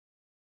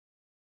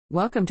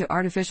Welcome to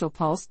Artificial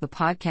Pulse, the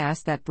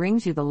podcast that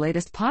brings you the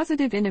latest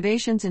positive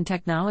innovations in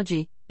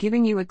technology,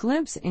 giving you a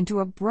glimpse into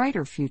a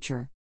brighter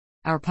future.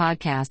 Our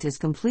podcast is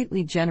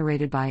completely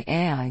generated by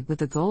AI with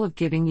the goal of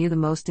giving you the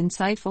most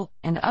insightful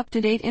and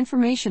up-to-date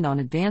information on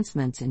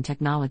advancements in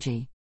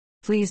technology.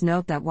 Please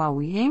note that while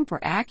we aim for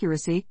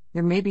accuracy,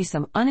 there may be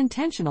some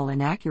unintentional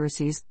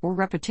inaccuracies or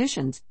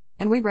repetitions,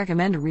 and we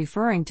recommend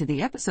referring to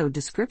the episode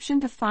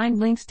description to find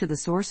links to the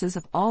sources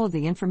of all of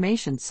the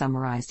information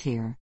summarized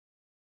here.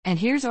 And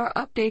here's our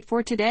update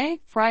for today,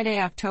 Friday,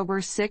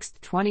 October 6,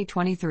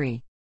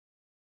 2023.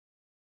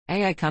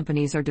 AI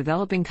companies are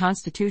developing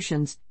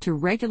constitutions to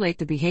regulate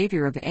the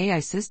behavior of AI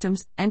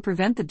systems and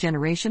prevent the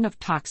generation of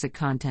toxic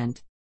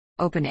content.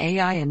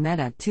 OpenAI and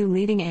Meta, two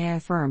leading AI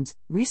firms,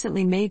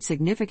 recently made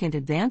significant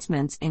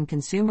advancements in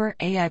consumer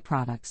AI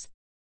products.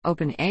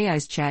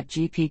 OpenAI's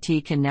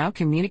ChatGPT can now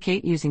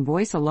communicate using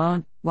voice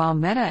alone, while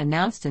Meta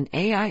announced an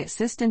AI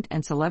assistant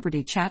and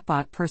celebrity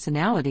chatbot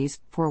personalities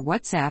for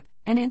WhatsApp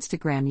and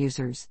Instagram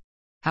users.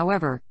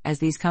 However, as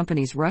these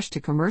companies rush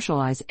to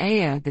commercialize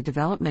AI, the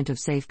development of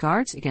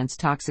safeguards against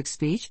toxic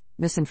speech,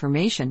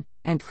 misinformation,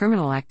 and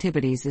criminal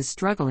activities is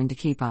struggling to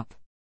keep up.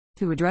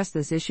 To address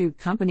this issue,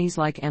 companies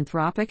like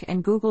Anthropic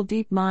and Google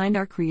DeepMind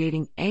are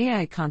creating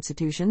AI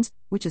constitutions,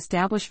 which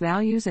establish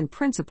values and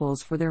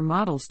principles for their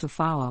models to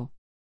follow.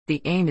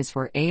 The aim is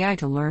for AI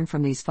to learn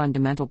from these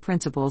fundamental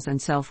principles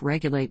and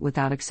self-regulate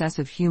without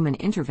excessive human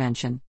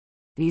intervention.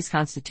 These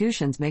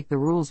constitutions make the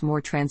rules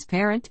more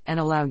transparent and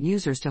allow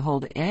users to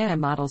hold AI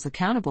models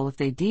accountable if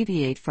they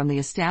deviate from the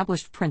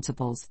established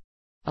principles.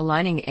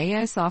 Aligning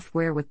AI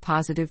software with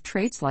positive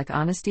traits like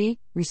honesty,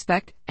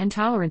 respect, and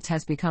tolerance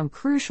has become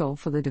crucial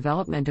for the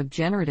development of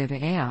generative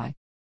AI.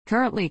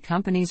 Currently,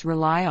 companies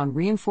rely on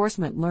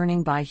reinforcement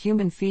learning by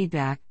human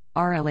feedback,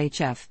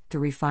 RLHF, to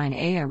refine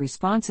AI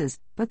responses,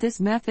 but this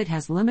method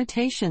has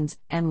limitations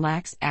and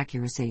lacks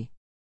accuracy.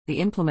 The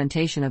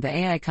implementation of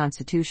AI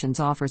constitutions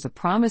offers a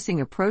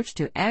promising approach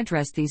to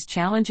address these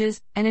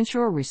challenges and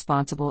ensure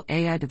responsible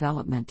AI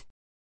development.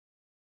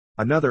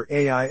 Another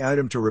AI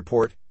item to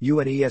report: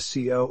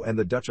 UNESCO and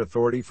the Dutch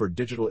Authority for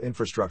Digital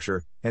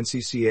Infrastructure,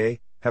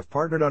 NCCA, have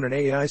partnered on an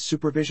AI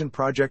supervision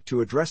project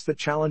to address the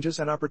challenges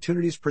and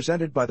opportunities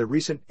presented by the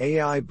recent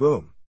AI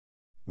boom.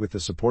 With the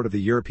support of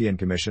the European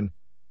Commission,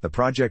 the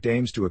project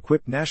aims to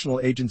equip national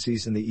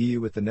agencies in the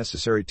EU with the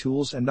necessary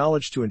tools and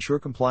knowledge to ensure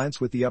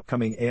compliance with the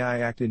upcoming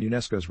AI Act and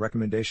UNESCO's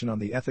recommendation on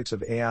the ethics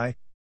of AI.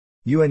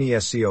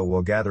 UNESCO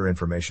will gather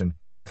information,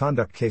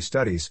 conduct case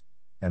studies,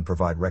 and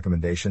provide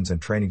recommendations and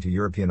training to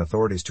European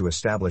authorities to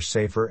establish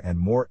safer and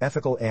more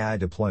ethical AI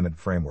deployment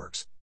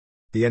frameworks.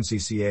 The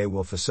NCCA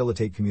will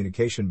facilitate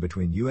communication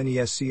between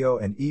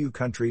UNESCO and EU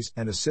countries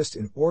and assist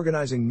in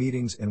organizing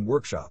meetings and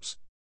workshops.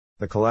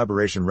 The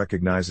collaboration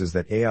recognizes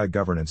that AI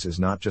governance is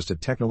not just a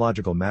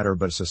technological matter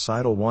but a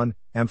societal one,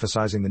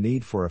 emphasizing the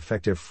need for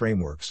effective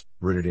frameworks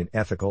rooted in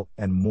ethical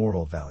and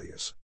moral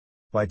values.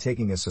 By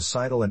taking a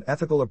societal and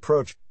ethical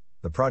approach,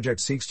 the project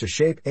seeks to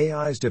shape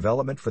AI's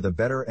development for the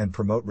better and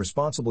promote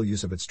responsible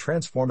use of its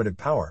transformative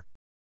power.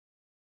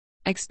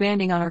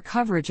 Expanding on our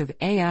coverage of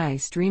AI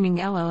streaming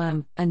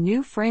LLM, a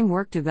new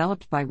framework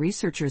developed by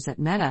researchers at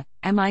Meta,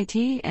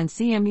 MIT, and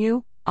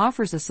CMU,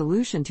 offers a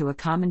solution to a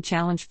common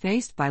challenge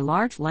faced by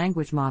large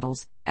language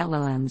models,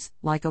 LLMs,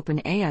 like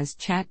OpenAI's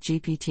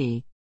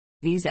ChatGPT.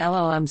 These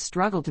LLMs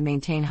struggle to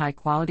maintain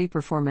high-quality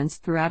performance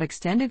throughout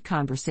extended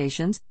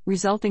conversations,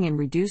 resulting in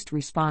reduced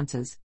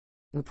responses.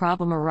 The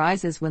problem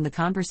arises when the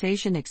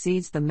conversation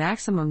exceeds the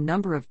maximum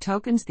number of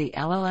tokens the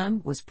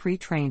LLM was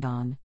pre-trained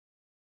on.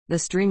 The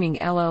streaming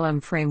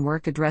LLM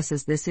framework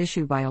addresses this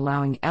issue by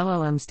allowing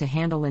LLMs to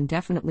handle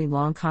indefinitely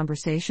long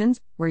conversations,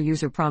 where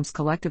user prompts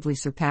collectively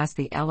surpass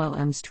the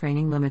LLM's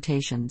training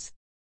limitations.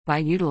 By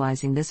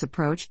utilizing this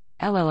approach,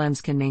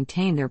 LLMs can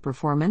maintain their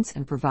performance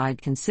and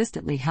provide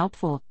consistently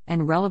helpful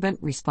and relevant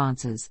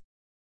responses.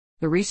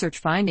 The research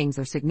findings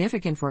are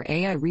significant for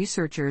AI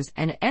researchers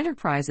and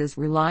enterprises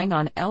relying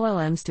on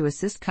LLMs to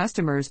assist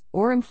customers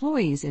or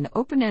employees in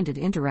open-ended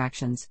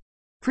interactions.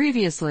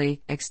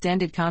 Previously,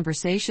 extended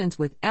conversations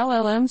with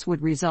LLMs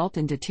would result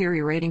in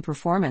deteriorating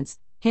performance,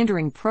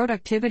 hindering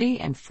productivity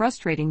and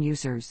frustrating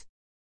users.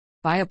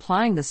 By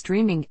applying the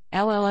streaming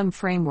LLM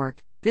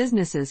framework,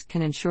 businesses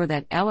can ensure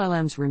that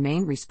LLMs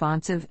remain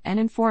responsive and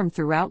informed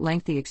throughout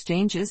lengthy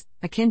exchanges,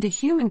 akin to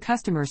human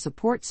customer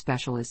support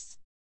specialists.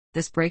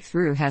 This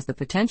breakthrough has the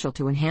potential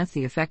to enhance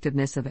the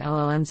effectiveness of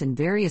LLMs in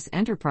various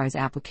enterprise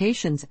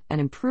applications and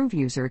improve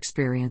user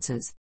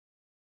experiences.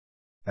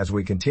 As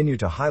we continue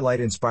to highlight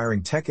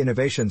inspiring tech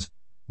innovations,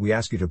 we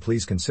ask you to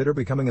please consider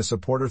becoming a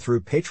supporter through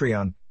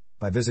Patreon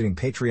by visiting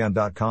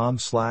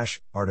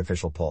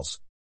patreon.com/artificialpulse.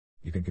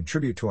 You can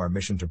contribute to our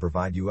mission to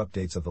provide you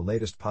updates of the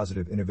latest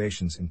positive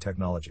innovations in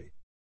technology.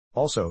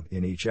 Also,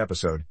 in each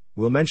episode,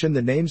 we'll mention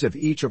the names of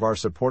each of our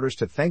supporters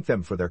to thank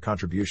them for their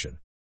contribution.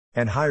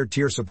 And higher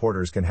tier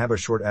supporters can have a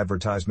short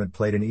advertisement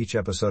played in each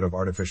episode of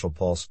Artificial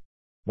Pulse.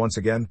 Once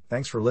again,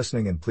 thanks for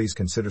listening and please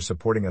consider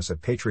supporting us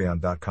at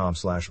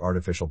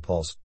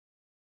patreon.com/artificialpulse.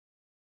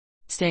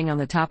 Staying on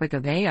the topic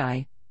of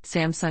AI,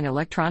 Samsung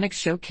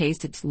Electronics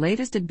showcased its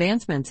latest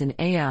advancements in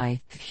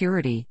AI,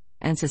 security,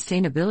 and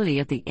sustainability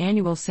at the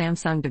annual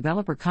Samsung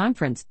Developer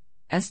Conference,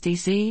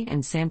 SDC,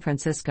 in San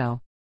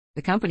Francisco.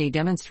 The company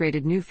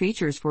demonstrated new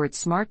features for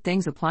its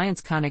SmartThings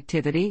appliance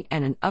connectivity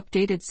and an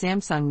updated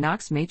Samsung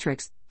Knox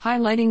Matrix,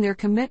 highlighting their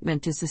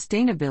commitment to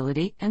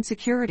sustainability and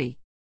security.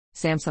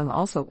 Samsung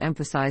also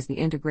emphasized the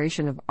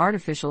integration of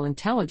artificial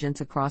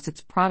intelligence across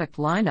its product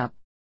lineup.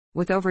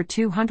 With over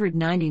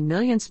 290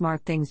 million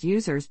SmartThings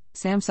users,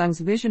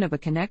 Samsung's vision of a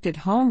connected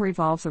home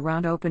revolves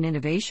around open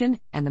innovation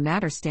and the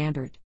Matter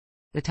standard.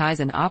 The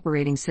Tizen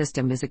operating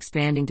system is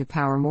expanding to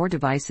power more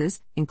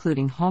devices,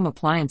 including home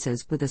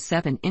appliances with a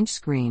 7-inch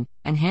screen,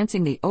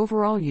 enhancing the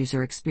overall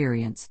user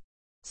experience.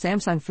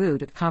 Samsung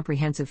Food, a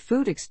comprehensive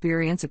food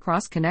experience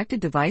across connected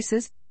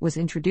devices, was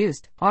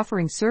introduced,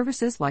 offering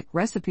services like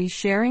recipe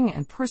sharing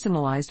and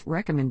personalized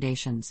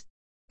recommendations.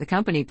 The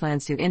company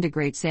plans to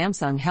integrate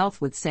Samsung Health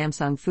with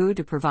Samsung Food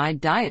to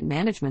provide diet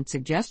management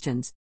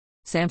suggestions.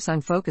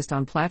 Samsung focused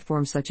on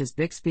platforms such as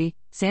Bixby,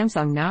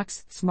 Samsung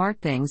Knox,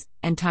 SmartThings,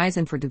 and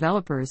Tizen for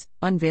developers,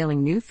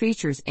 unveiling new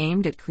features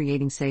aimed at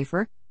creating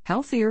safer,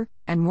 healthier,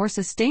 and more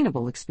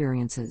sustainable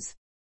experiences.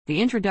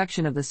 The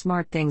introduction of the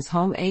SmartThings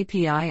Home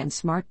API and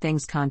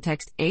SmartThings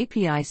Context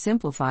API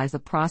simplifies the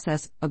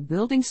process of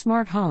building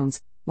smart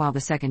homes, while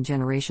the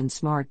second-generation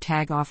Smart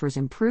Tag offers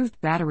improved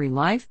battery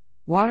life,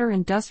 water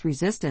and dust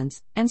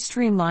resistance, and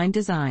streamlined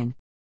design.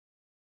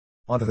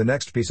 On to the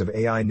next piece of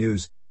AI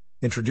news.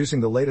 Introducing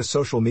the latest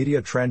social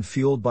media trend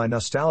fueled by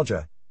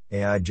nostalgia,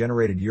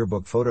 AI-generated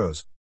yearbook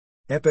photos.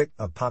 Epic,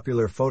 a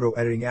popular photo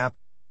editing app,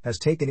 has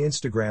taken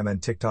Instagram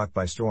and TikTok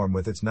by storm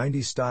with its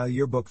 90s-style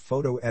yearbook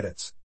photo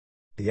edits.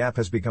 The app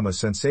has become a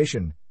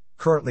sensation,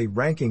 currently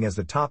ranking as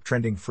the top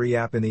trending free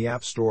app in the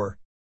App Store.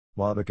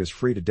 While Epic is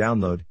free to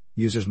download,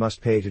 users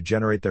must pay to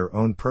generate their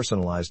own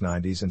personalized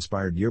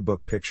 90s-inspired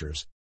yearbook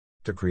pictures.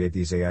 To create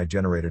these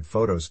AI-generated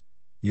photos,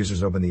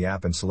 users open the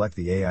app and select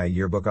the AI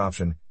yearbook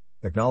option,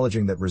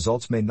 acknowledging that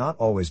results may not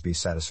always be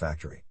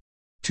satisfactory.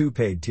 2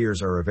 paid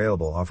tiers are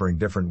available, offering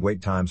different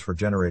wait times for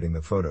generating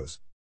the photos.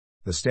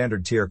 The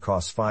standard tier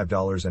costs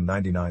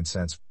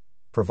 $5.99,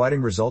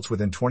 providing results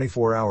within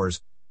 24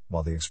 hours,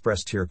 while the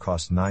express tier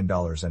costs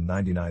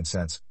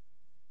 $9.99,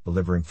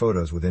 delivering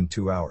photos within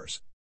 2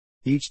 hours.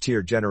 Each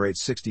tier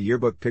generates 60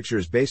 yearbook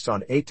pictures based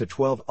on 8 to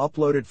 12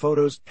 uploaded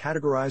photos,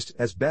 categorized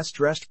as best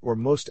dressed or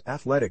most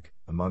athletic,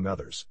 among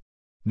others.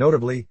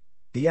 Notably,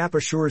 the app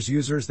assures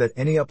users that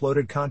any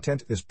uploaded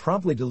content is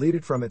promptly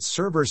deleted from its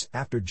servers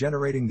after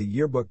generating the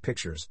yearbook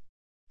pictures.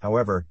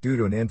 However, due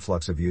to an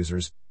influx of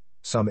users,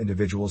 some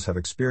individuals have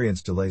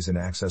experienced delays in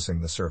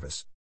accessing the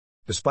service.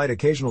 Despite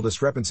occasional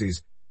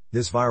discrepancies,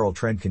 this viral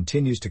trend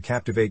continues to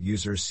captivate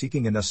users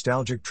seeking a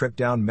nostalgic trip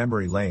down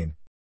memory lane.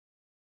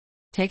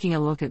 Taking a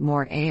look at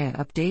more AI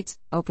updates,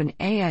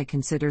 OpenAI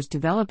considers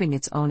developing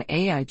its own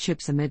AI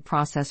chips amid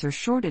processor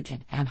shortage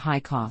and high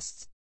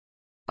costs.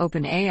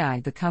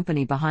 OpenAI, the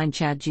company behind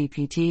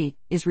ChatGPT,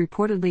 is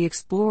reportedly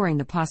exploring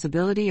the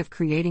possibility of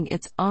creating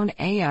its own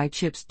AI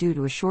chips due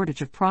to a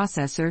shortage of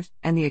processors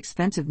and the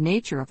expensive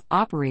nature of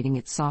operating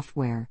its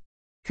software.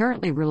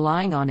 Currently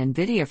relying on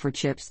NVIDIA for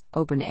chips,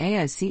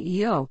 OpenAI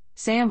CEO,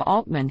 Sam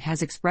Altman,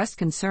 has expressed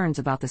concerns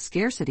about the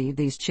scarcity of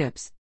these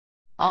chips.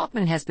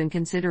 Altman has been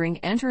considering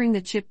entering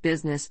the chip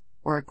business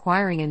or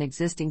acquiring an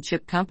existing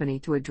chip company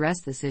to address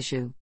this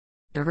issue.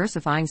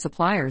 Diversifying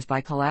suppliers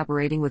by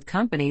collaborating with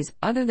companies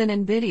other than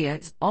NVIDIA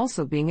is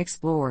also being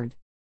explored.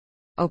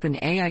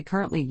 OpenAI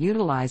currently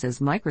utilizes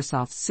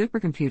Microsoft's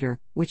supercomputer,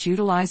 which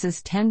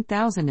utilizes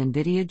 10,000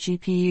 NVIDIA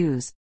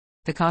GPUs.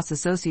 The costs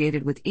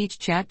associated with each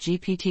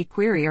ChatGPT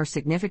query are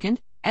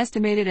significant,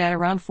 estimated at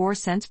around 4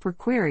 cents per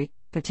query,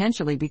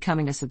 potentially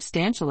becoming a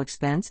substantial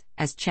expense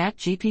as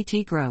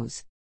ChatGPT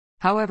grows.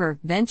 However,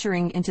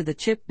 venturing into the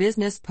chip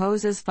business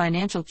poses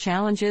financial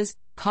challenges,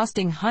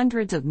 costing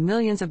hundreds of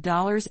millions of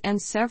dollars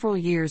and several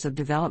years of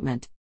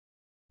development.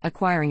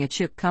 Acquiring a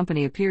chip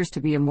company appears to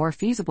be a more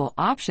feasible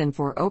option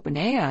for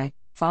OpenAI,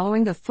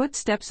 following the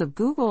footsteps of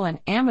Google and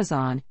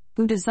Amazon,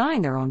 who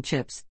design their own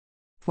chips.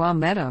 While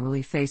Meta,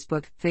 early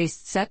Facebook,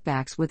 faced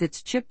setbacks with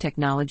its chip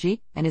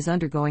technology and is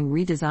undergoing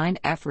redesign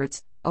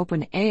efforts,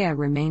 OpenAI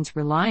remains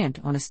reliant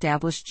on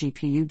established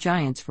GPU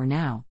giants for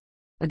now.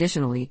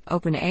 Additionally,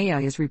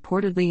 OpenAI is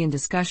reportedly in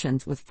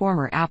discussions with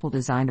former Apple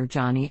designer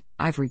Johnny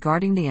Ive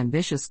regarding the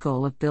ambitious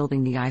goal of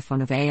building the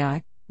iPhone of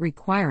AI,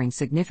 requiring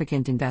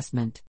significant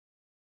investment.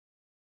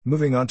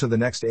 Moving on to the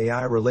next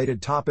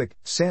AI-related topic,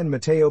 San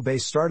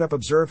Mateo-based startup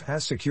Observe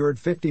has secured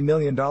 $50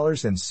 million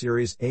in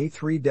Series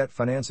A3 debt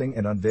financing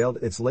and unveiled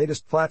its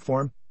latest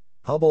platform,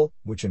 Hubble,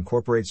 which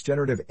incorporates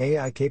generative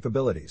AI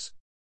capabilities.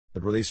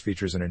 The release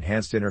features an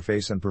enhanced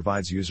interface and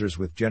provides users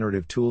with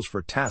generative tools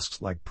for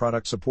tasks like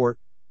product support,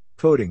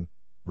 coding,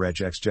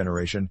 regex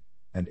generation,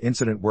 and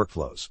incident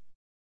workflows.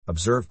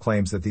 Observe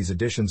claims that these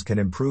additions can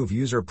improve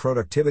user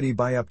productivity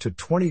by up to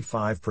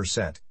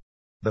 25%.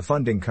 The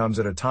funding comes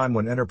at a time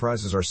when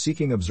enterprises are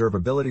seeking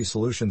observability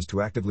solutions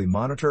to actively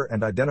monitor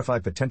and identify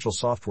potential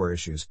software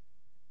issues,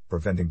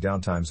 preventing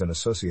downtimes and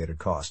associated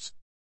costs.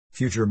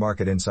 Future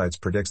Market Insights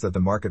predicts that the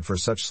market for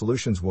such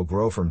solutions will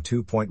grow from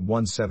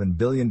 $2.17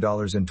 billion in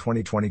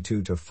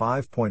 2022 to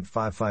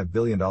 $5.55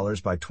 billion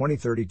by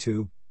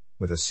 2032,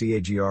 with a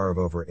CAGR of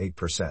over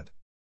 8%.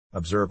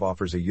 Observe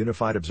offers a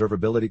unified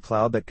observability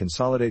cloud that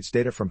consolidates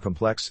data from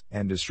complex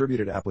and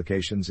distributed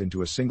applications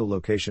into a single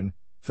location,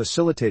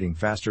 facilitating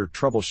faster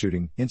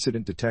troubleshooting,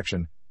 incident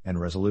detection, and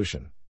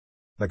resolution.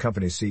 The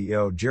company's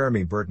CEO,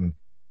 Jeremy Burton,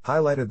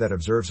 highlighted that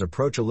Observe's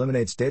approach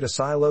eliminates data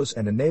silos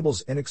and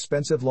enables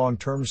inexpensive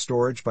long-term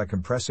storage by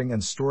compressing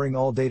and storing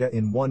all data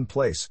in one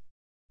place.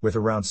 With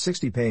around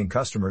 60 paying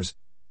customers,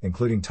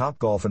 including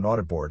Topgolf and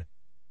AuditBoard,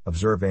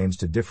 Observe aims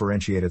to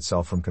differentiate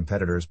itself from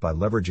competitors by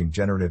leveraging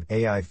generative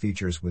AI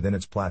features within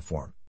its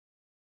platform.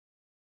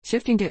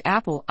 Shifting to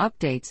Apple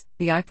updates,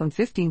 the iPhone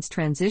 15's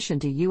transition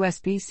to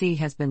USB-C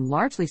has been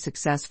largely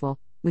successful,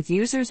 with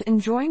users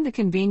enjoying the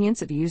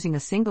convenience of using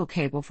a single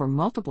cable for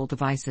multiple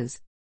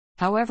devices.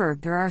 However,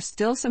 there are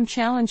still some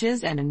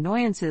challenges and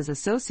annoyances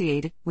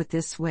associated with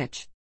this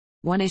switch.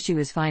 One issue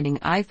is finding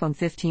iPhone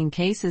 15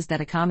 cases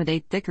that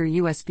accommodate thicker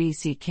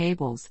USB-C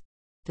cables.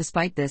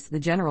 Despite this, the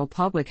general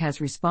public has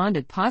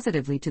responded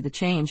positively to the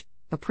change,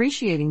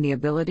 appreciating the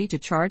ability to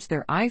charge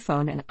their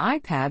iPhone and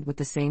iPad with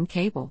the same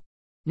cable.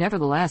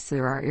 Nevertheless,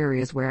 there are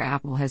areas where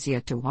Apple has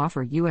yet to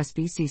offer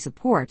USB-C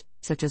support,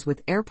 such as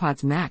with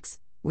AirPods Max,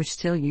 which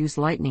still use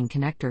Lightning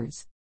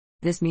connectors.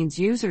 This means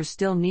users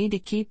still need to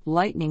keep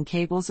Lightning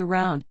cables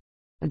around.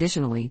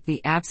 Additionally,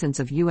 the absence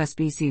of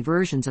USB-C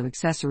versions of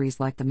accessories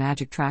like the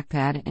Magic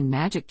Trackpad and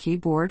Magic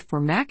Keyboard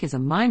for Mac is a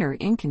minor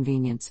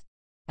inconvenience.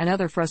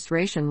 Another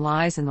frustration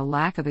lies in the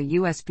lack of a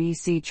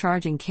USB-C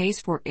charging case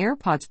for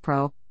AirPods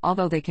Pro,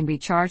 although they can be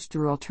charged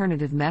through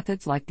alternative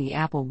methods like the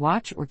Apple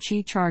Watch or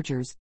Qi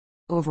chargers.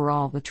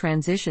 Overall, the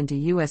transition to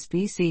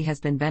USB-C has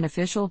been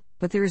beneficial,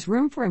 but there is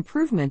room for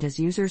improvement as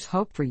users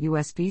hope for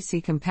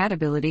USB-C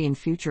compatibility in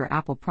future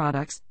Apple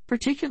products,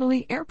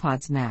 particularly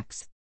AirPods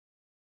Max.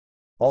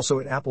 Also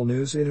in Apple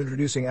news,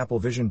 introducing Apple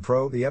Vision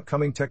Pro, the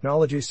upcoming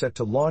technology set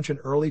to launch in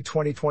early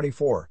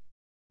 2024.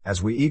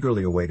 As we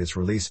eagerly await its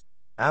release,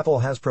 Apple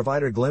has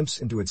provided a glimpse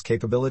into its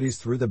capabilities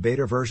through the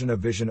beta version of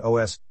Vision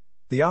OS,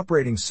 the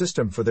operating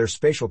system for their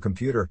spatial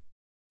computer.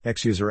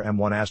 X-user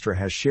M1 Astra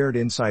has shared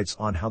insights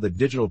on how the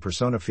digital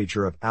persona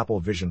feature of Apple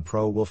Vision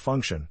Pro will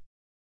function.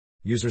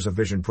 Users of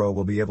Vision Pro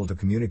will be able to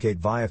communicate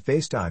via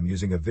FaceTime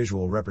using a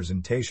visual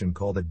representation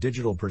called a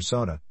digital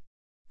persona.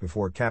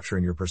 Before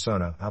capturing your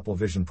persona, Apple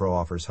Vision Pro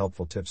offers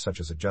helpful tips such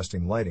as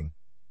adjusting lighting,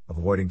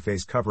 avoiding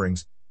face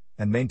coverings,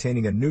 and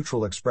maintaining a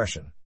neutral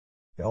expression.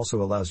 It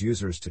also allows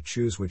users to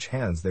choose which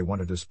hands they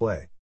want to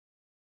display.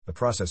 The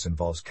process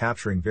involves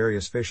capturing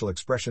various facial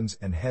expressions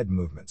and head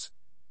movements,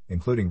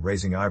 including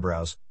raising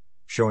eyebrows,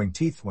 showing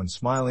teeth when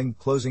smiling,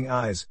 closing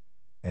eyes,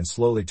 and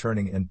slowly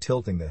turning and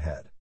tilting the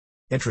head.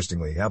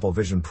 Interestingly, Apple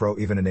Vision Pro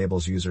even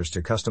enables users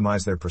to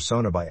customize their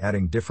persona by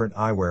adding different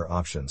eyewear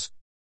options.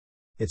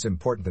 It's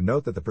important to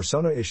note that the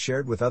persona is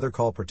shared with other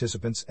call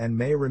participants and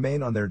may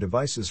remain on their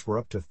devices for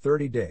up to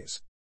 30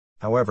 days.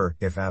 However,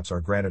 if apps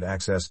are granted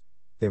access,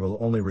 they will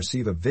only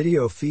receive a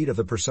video feed of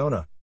the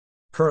persona.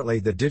 Currently,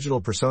 the digital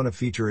persona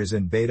feature is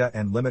in beta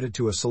and limited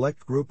to a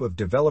select group of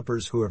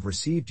developers who have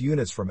received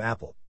units from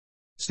Apple.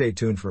 Stay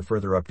tuned for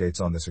further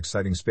updates on this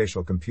exciting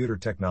spatial computer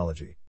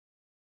technology.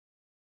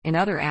 In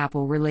other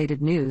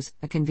Apple-related news,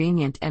 a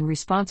convenient and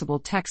responsible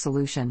tech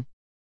solution.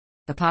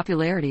 The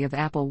popularity of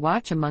Apple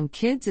Watch among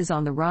kids is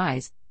on the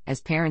rise,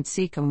 as parents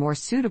seek a more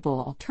suitable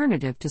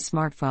alternative to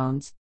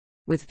smartphones.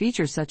 With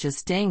features such as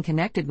staying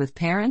connected with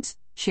parents,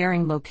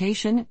 sharing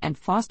location, and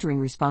fostering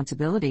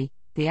responsibility,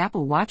 the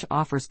Apple Watch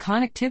offers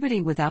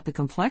connectivity without the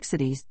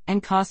complexities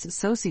and costs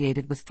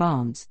associated with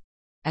phones.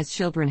 As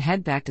children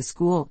head back to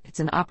school, it's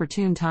an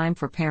opportune time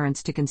for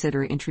parents to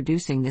consider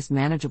introducing this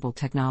manageable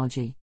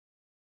technology.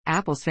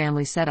 Apple's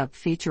Family Setup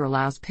feature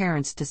allows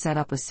parents to set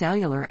up a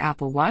cellular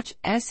Apple Watch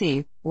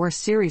SE or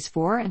Series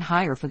 4 and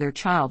higher for their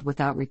child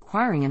without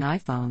requiring an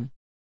iPhone.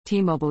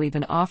 T-Mobile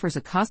even offers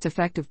a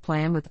cost-effective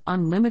plan with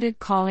unlimited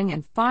calling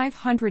and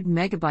 500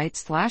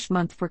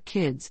 megabytes/month for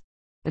kids.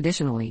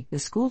 Additionally, the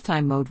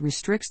school-time mode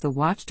restricts the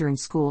watch during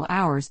school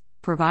hours,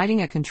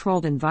 providing a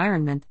controlled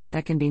environment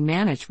that can be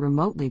managed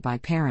remotely by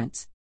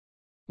parents.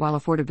 While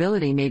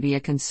affordability may be a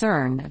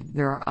concern,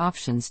 there are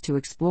options to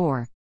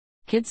explore.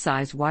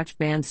 Kid-size watch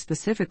bands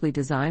specifically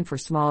designed for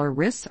smaller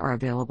wrists are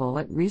available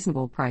at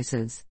reasonable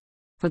prices.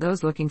 For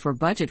those looking for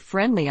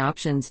budget-friendly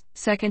options,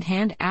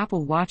 second-hand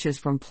Apple Watches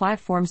from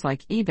platforms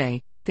like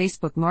eBay,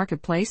 Facebook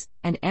Marketplace,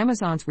 and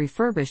Amazon's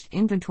refurbished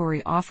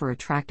inventory offer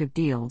attractive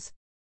deals.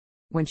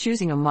 When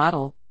choosing a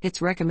model,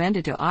 it's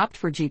recommended to opt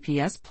for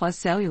GPS Plus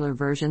cellular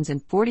versions in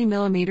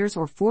 40mm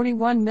or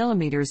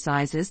 41mm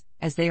sizes,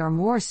 as they are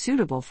more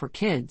suitable for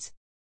kids.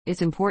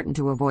 It's important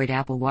to avoid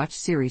Apple Watch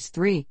Series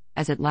 3,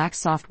 as it lacks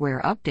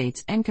software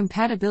updates and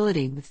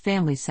compatibility with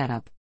Family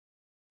Setup.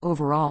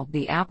 Overall,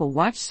 the Apple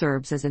Watch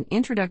serves as an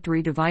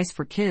introductory device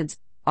for kids,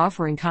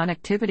 offering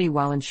connectivity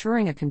while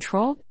ensuring a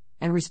controlled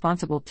and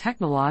responsible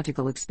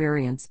technological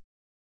experience.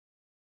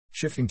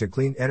 Shifting to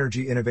clean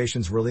energy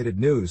innovations-related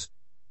news,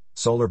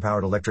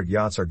 Solar-powered electric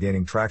yachts are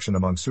gaining traction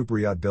among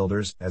superyacht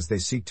builders as they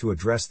seek to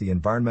address the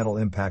environmental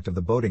impact of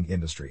the boating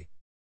industry.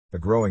 The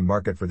growing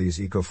market for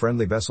these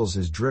eco-friendly vessels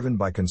is driven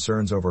by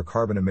concerns over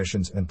carbon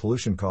emissions and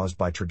pollution caused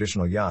by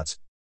traditional yachts.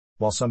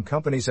 While some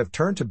companies have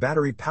turned to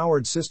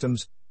battery-powered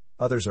systems,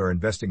 others are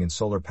investing in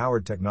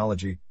solar-powered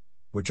technology,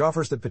 which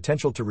offers the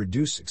potential to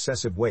reduce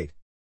excessive weight.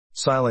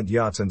 Silent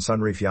yachts and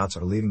sunreef yachts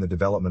are leading the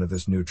development of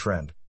this new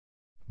trend.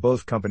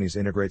 Both companies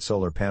integrate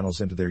solar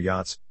panels into their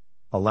yachts,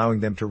 allowing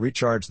them to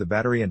recharge the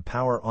battery and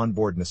power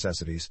onboard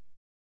necessities.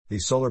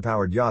 These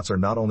solar-powered yachts are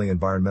not only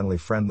environmentally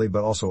friendly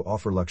but also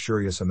offer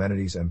luxurious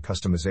amenities and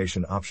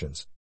customization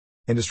options.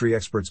 Industry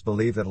experts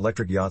believe that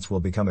electric yachts will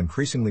become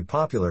increasingly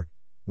popular,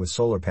 with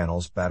solar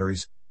panels,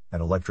 batteries,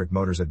 and electric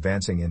motors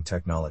advancing in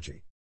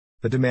technology.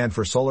 The demand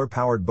for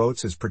solar-powered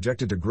boats is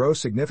projected to grow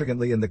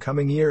significantly in the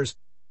coming years,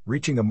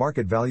 reaching a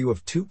market value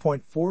of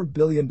 $2.4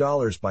 billion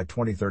by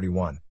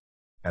 2031.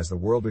 As the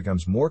world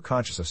becomes more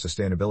conscious of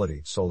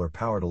sustainability,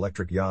 solar-powered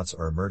electric yachts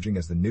are emerging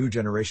as the new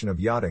generation of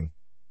yachting,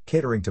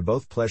 catering to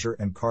both pleasure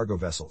and cargo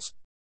vessels.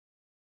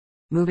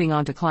 Moving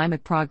on to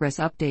climate progress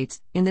updates,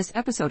 in this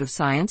episode of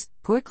Science,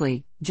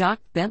 quickly,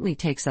 Jacques Bentley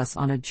takes us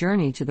on a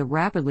journey to the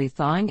rapidly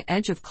thawing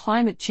edge of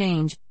climate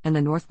change and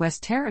the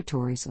Northwest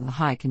Territories of the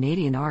high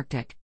Canadian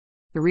Arctic.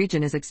 The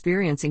region is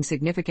experiencing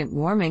significant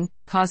warming,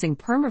 causing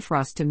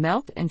permafrost to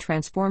melt and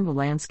transform the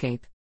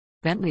landscape.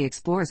 Bentley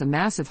explores a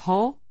massive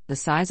hole, the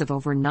size of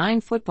over 9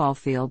 football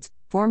fields,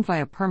 formed by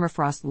a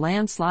permafrost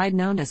landslide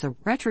known as a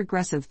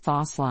retrogressive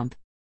thaw slump.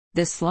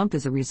 This slump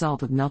is a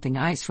result of melting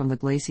ice from the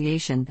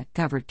glaciation that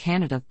covered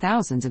Canada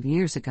thousands of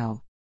years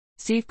ago.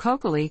 Steve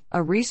Koekele,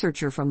 a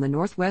researcher from the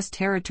Northwest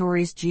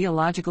Territories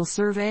Geological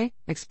Survey,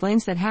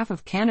 explains that half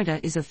of Canada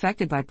is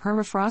affected by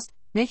permafrost,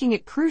 making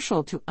it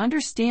crucial to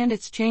understand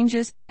its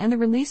changes and the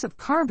release of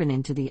carbon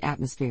into the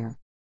atmosphere.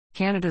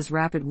 Canada's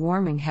rapid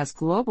warming has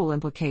global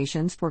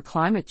implications for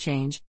climate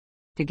change.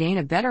 To gain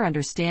a better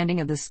understanding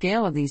of the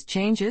scale of these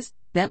changes,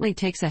 Bentley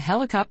takes a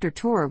helicopter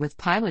tour with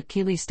pilot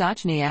Keely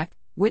Stochniak,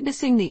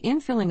 witnessing the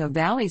infilling of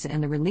valleys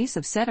and the release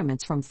of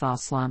sediments from thaw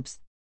slumps.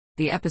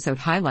 The episode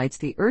highlights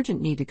the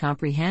urgent need to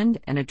comprehend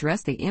and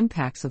address the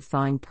impacts of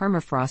thawing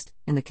permafrost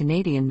in the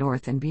Canadian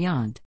North and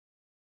beyond.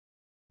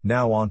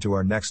 Now on to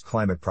our next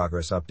climate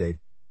progress update.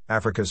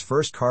 Africa's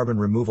first carbon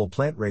removal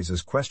plant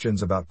raises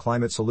questions about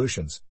climate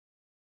solutions.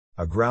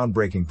 A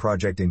groundbreaking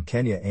project in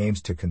Kenya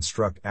aims to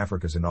construct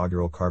Africa's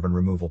inaugural carbon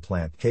removal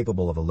plant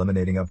capable of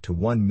eliminating up to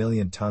 1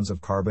 million tons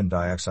of carbon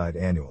dioxide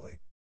annually.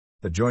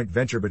 The joint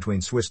venture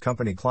between Swiss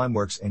company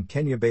Climeworks and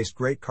Kenya-based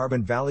Great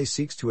Carbon Valley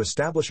seeks to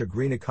establish a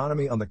green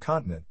economy on the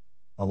continent,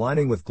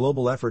 aligning with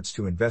global efforts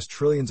to invest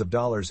trillions of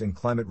dollars in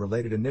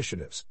climate-related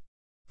initiatives.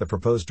 The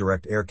proposed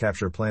direct air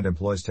capture plant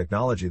employs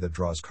technology that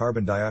draws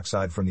carbon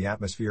dioxide from the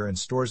atmosphere and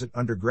stores it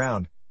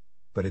underground,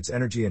 but its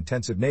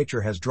energy-intensive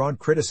nature has drawn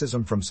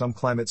criticism from some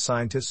climate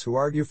scientists who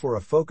argue for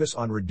a focus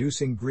on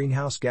reducing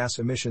greenhouse gas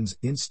emissions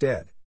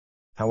instead.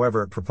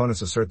 However,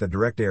 proponents assert that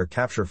direct air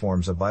capture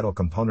forms a vital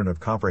component of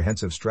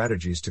comprehensive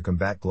strategies to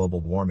combat global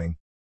warming.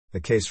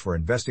 The case for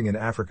investing in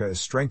Africa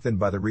is strengthened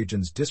by the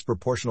region's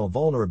disproportional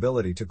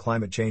vulnerability to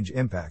climate change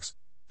impacts,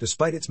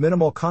 despite its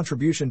minimal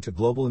contribution to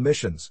global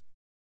emissions.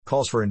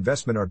 Calls for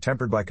investment are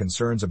tempered by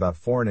concerns about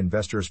foreign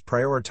investors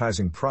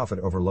prioritizing profit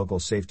over local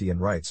safety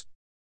and rights.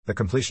 The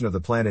completion of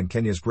the plant in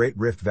Kenya's Great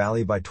Rift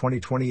Valley by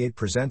 2028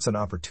 presents an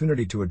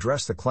opportunity to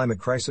address the climate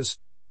crisis,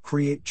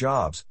 create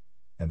jobs,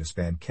 and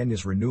expand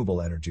Kenya's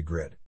renewable energy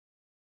grid.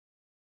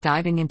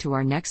 Diving into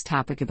our next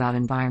topic about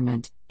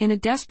environment, in a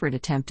desperate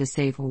attempt to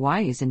save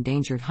Hawaii's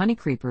endangered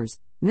honeycreepers,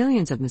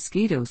 millions of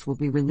mosquitoes will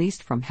be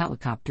released from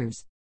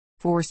helicopters.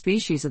 4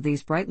 species of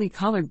these brightly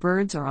colored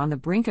birds are on the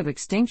brink of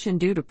extinction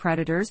due to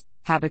predators,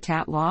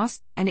 habitat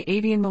loss, and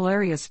avian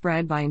malaria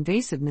spread by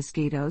invasive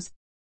mosquitoes.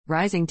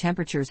 Rising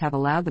temperatures have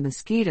allowed the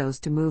mosquitoes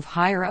to move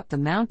higher up the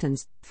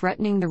mountains,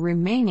 threatening the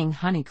remaining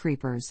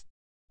honeycreepers.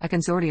 A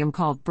consortium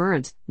called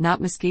Birds, Not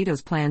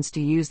Mosquitoes plans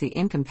to use the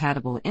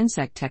incompatible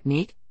insect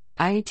technique,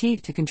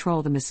 IIT, to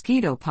control the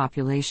mosquito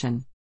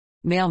population.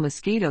 Male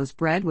mosquitoes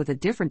bred with a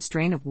different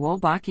strain of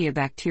Wolbachia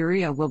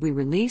bacteria will be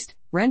released,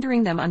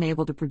 rendering them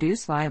unable to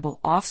produce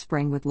viable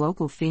offspring with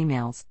local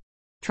females.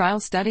 Trial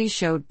studies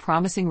showed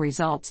promising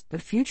results,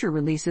 but future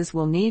releases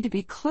will need to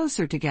be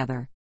closer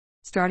together.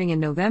 Starting in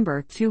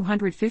November,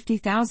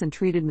 250,000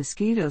 treated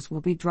mosquitoes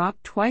will be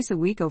dropped twice a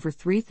week over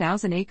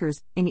 3,000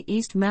 acres in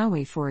East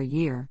Maui for a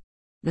year.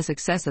 The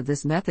success of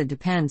this method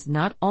depends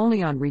not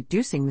only on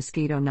reducing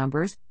mosquito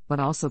numbers, but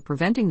also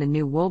preventing the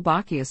new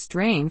Wolbachia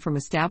strain from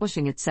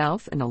establishing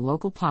itself in a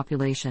local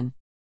population.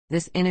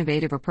 This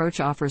innovative approach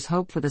offers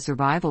hope for the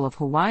survival of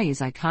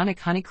Hawaii's iconic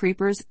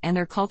honeycreepers and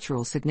their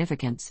cultural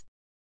significance.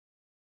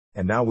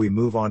 And now we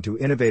move on to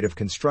innovative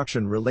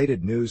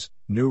construction-related news.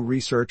 New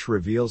research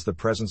reveals the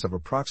presence of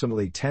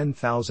approximately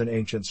 10,000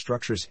 ancient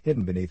structures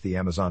hidden beneath the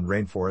Amazon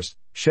rainforest,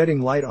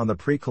 shedding light on the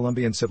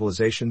pre-Columbian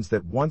civilizations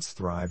that once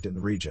thrived in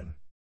the region.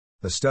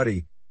 The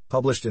study,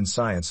 published in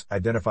Science,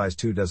 identifies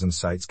 24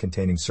 sites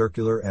containing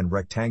circular and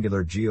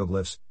rectangular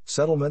geoglyphs,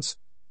 settlements,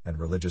 and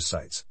religious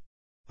sites.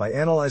 By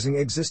analyzing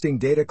existing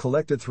data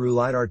collected through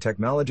LiDAR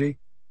technology,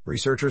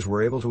 researchers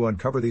were able to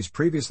uncover these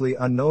previously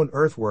unknown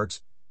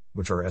earthworks,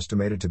 which are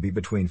estimated to be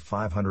between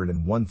 500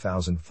 and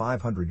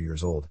 1,500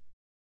 years old.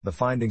 The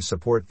findings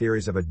support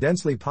theories of a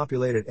densely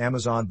populated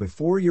Amazon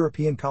before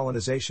European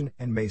colonization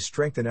and may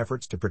strengthen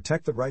efforts to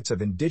protect the rights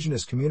of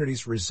indigenous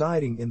communities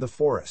residing in the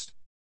forest.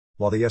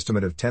 While the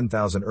estimate of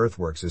 10,000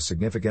 earthworks is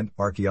significant,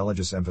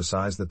 archaeologists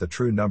emphasize that the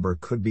true number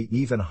could be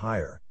even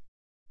higher.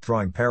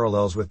 Drawing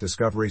parallels with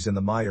discoveries in the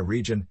Maya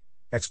region,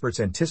 experts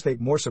anticipate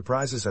more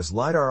surprises as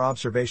LiDAR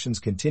observations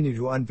continue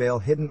to unveil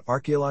hidden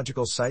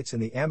archaeological sites in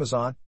the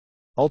Amazon.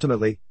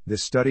 Ultimately,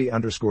 this study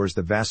underscores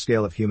the vast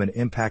scale of human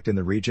impact in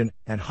the region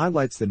and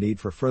highlights the need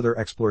for further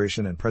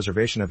exploration and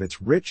preservation of its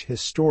rich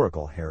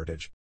historical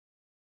heritage.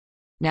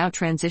 Now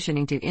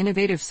transitioning to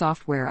innovative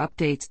software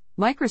updates,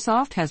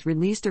 Microsoft has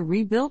released a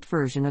rebuilt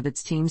version of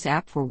its Teams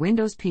app for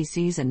Windows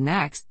PCs and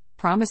Macs,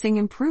 promising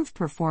improved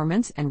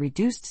performance and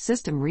reduced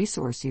system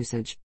resource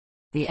usage.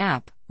 The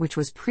app, which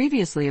was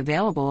previously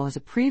available as a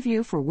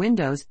preview for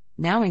Windows,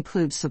 now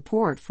includes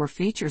support for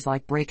features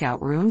like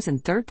breakout rooms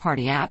and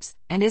third-party apps,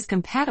 and is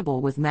compatible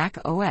with Mac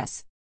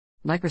OS.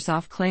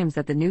 Microsoft claims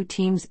that the new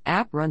Teams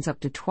app runs up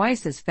to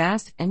twice as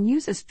fast and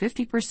uses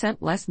 50%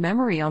 less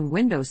memory on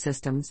Windows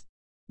systems.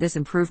 This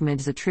improvement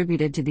is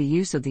attributed to the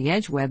use of the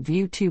Edge Web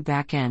View 2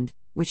 backend,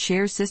 which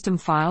shares system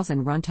files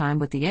and runtime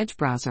with the Edge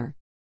browser.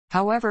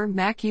 However,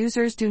 Mac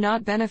users do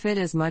not benefit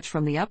as much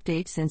from the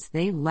update since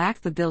they lack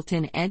the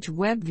built-in Edge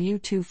Web View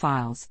 2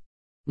 files.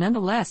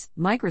 Nonetheless,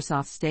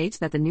 Microsoft states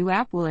that the new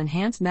app will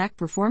enhance Mac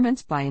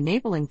performance by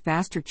enabling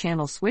faster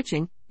channel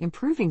switching,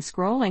 improving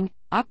scrolling,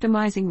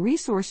 optimizing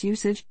resource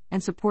usage,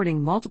 and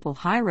supporting multiple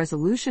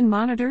high-resolution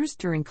monitors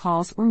during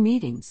calls or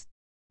meetings.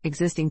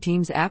 Existing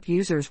Teams app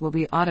users will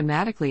be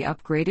automatically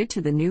upgraded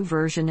to the new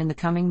version in the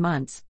coming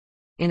months.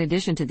 In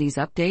addition to these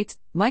updates,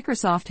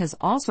 Microsoft has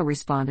also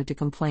responded to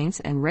complaints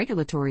and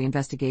regulatory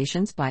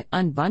investigations by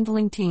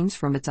unbundling Teams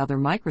from its other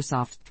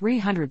Microsoft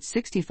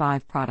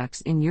 365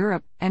 products in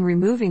Europe and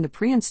removing the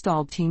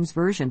pre-installed Teams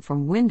version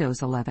from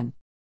Windows 11.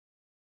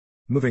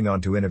 Moving on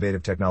to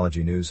innovative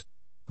technology news,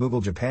 Google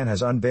Japan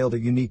has unveiled a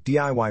unique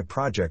DIY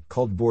project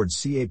called Board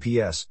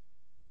CAPS,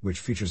 which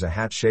features a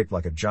hat shaped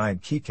like a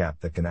giant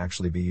keycap that can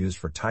actually be used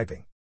for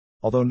typing.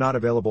 Although not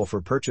available for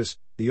purchase,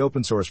 the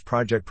open-source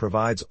project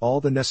provides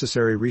all the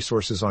necessary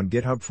resources on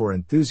GitHub for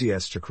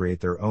enthusiasts to create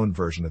their own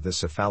version of this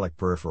cephalic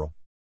peripheral.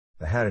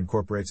 The hat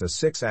incorporates a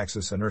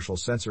 6-axis inertial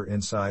sensor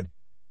inside,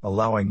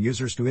 allowing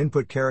users to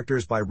input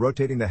characters by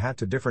rotating the hat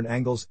to different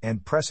angles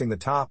and pressing the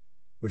top,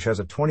 which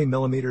has a 20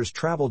 mm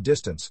travel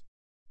distance.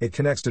 It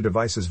connects to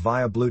devices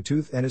via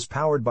Bluetooth and is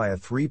powered by a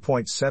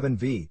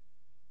 3.7V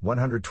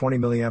 120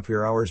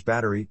 mAh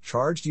battery,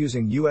 charged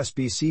using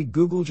USB-C.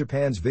 Google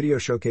Japan's video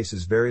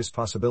showcases various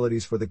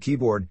possibilities for the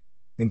keyboard,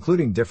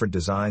 including different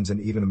designs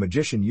and even a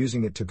magician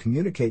using it to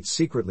communicate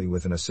secretly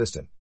with an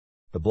assistant.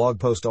 The blog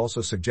post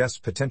also suggests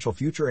potential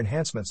future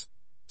enhancements,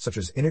 such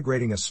as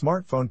integrating a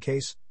smartphone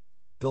case,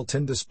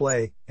 built-in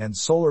display, and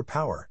solar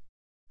power.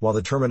 While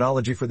the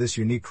terminology for this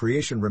unique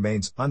creation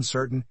remains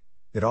uncertain,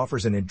 it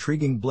offers an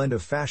intriguing blend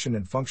of fashion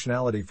and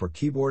functionality for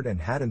keyboard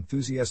and hat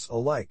enthusiasts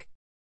alike.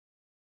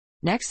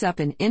 Next up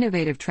in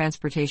innovative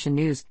transportation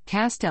news,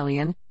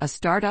 Castellion, a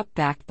startup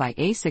backed by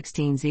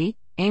A16Z,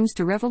 aims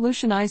to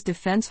revolutionize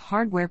defense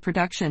hardware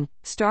production,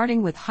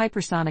 starting with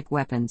hypersonic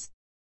weapons.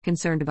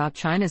 Concerned about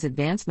China's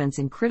advancements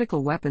in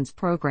critical weapons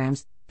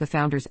programs, the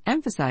founders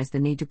emphasize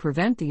the need to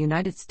prevent the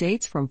United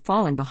States from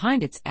falling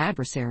behind its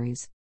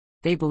adversaries.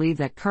 They believe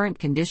that current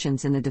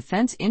conditions in the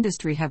defense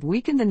industry have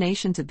weakened the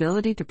nation's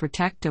ability to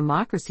protect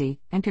democracy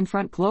and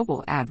confront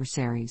global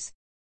adversaries.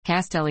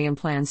 Castellion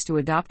plans to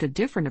adopt a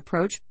different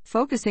approach,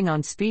 focusing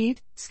on speed,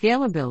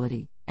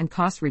 scalability, and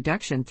cost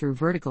reduction through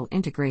vertical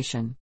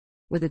integration.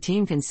 With a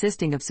team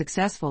consisting of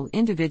successful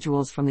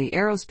individuals from the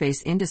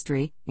aerospace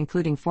industry,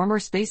 including former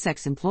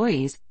SpaceX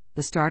employees,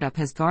 the startup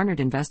has garnered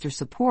investor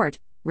support,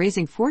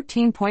 raising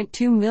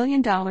 $14.2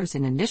 million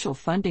in initial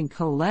funding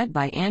co-led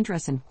by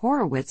Andreessen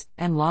Horowitz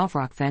and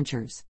Lavrock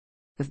Ventures.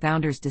 The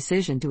founders'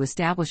 decision to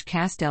establish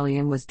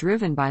Castellion was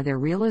driven by their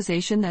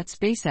realization that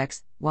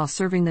SpaceX, while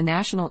serving the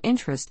national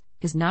interest,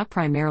 is not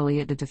primarily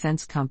a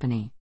defense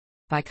company.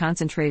 By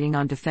concentrating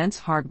on defense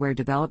hardware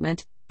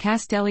development,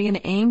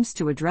 Castellion aims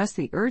to address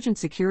the urgent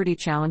security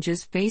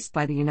challenges faced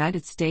by the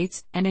United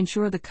States and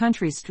ensure the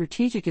country's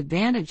strategic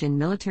advantage in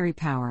military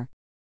power.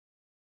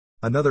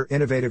 Another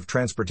innovative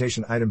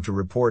transportation item to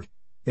report,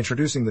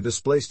 introducing the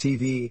Displace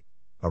TV,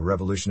 a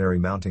revolutionary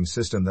mounting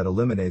system that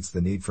eliminates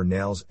the need for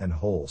nails and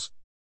holes.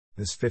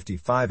 This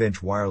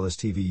 55-inch wireless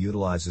TV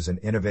utilizes an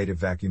innovative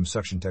vacuum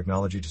suction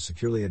technology to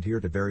securely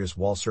adhere to various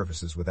wall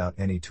surfaces without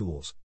any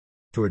tools.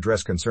 To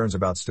address concerns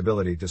about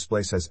stability,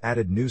 Displace has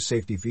added new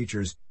safety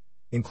features,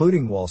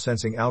 including wall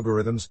sensing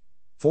algorithms,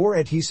 4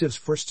 adhesives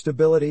for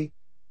stability,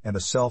 and a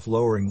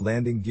self-lowering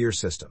landing gear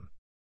system.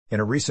 In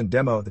a recent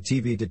demo, the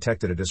TV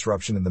detected a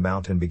disruption in the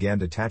mount and began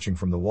detaching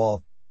from the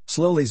wall,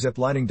 slowly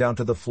zip-lining down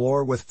to the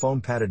floor with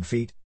foam-padded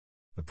feet.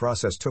 The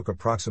process took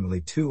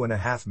approximately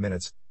 2.5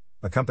 minutes,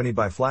 accompanied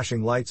by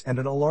flashing lights and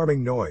an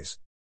alarming noise.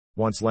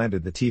 Once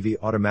landed, the TV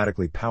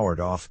automatically powered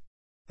off.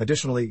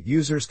 Additionally,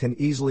 users can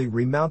easily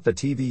remount the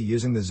TV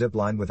using the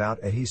zipline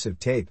without adhesive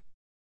tape.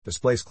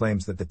 Displace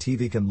claims that the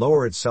TV can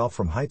lower itself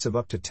from heights of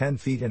up to 10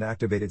 feet and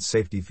activate its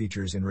safety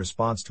features in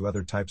response to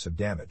other types of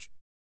damage.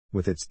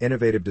 With its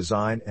innovative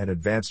design and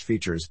advanced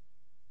features,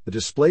 the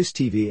Displace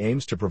TV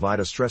aims to provide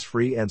a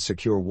stress-free and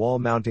secure wall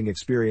mounting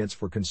experience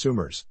for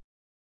consumers.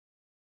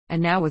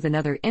 And now with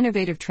another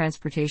innovative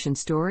transportation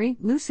story,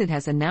 Lucid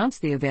has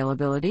announced the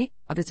availability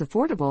of its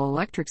affordable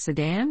electric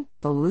sedan,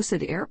 the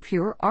Lucid Air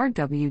Pure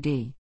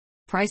RWD.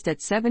 Priced at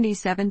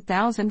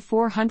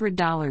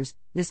 $77,400,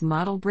 this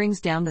model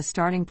brings down the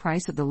starting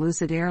price of the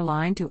Lucid Air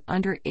line to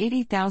under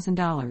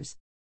 $80,000.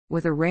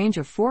 With a range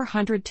of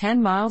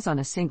 410 miles on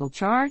a single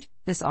charge,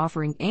 this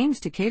offering aims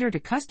to cater to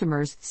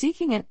customers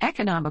seeking an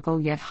economical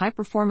yet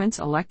high-performance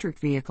electric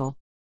vehicle.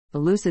 The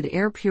Lucid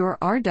Air Pure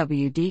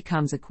RWD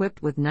comes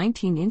equipped with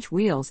 19-inch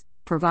wheels,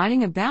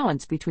 providing a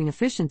balance between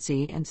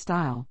efficiency and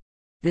style.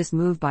 This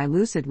move by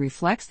Lucid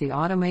reflects the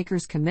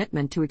automaker's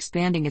commitment to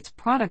expanding its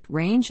product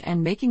range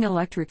and making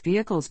electric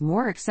vehicles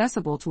more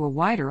accessible to a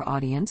wider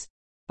audience.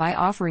 By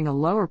offering a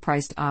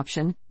lower-priced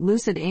option,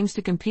 Lucid aims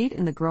to compete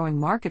in the growing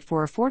market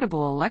for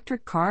affordable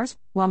electric cars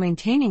while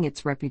maintaining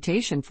its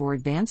reputation for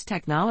advanced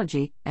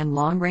technology and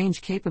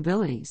long-range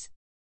capabilities.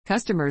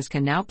 Customers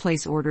can now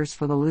place orders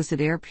for the Lucid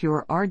Air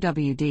Pure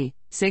RWD,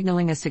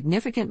 signaling a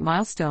significant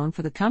milestone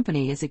for the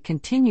company as it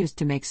continues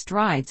to make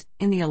strides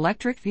in the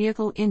electric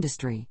vehicle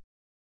industry.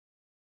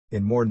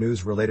 In more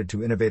news related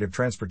to innovative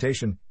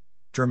transportation,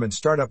 German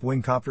startup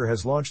Wingcopter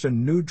has launched a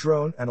new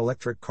drone and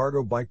electric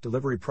cargo bike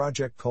delivery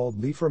project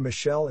called Liefer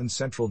Michel in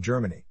central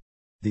Germany.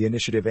 The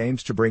initiative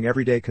aims to bring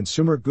everyday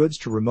consumer goods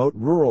to remote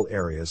rural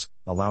areas,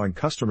 allowing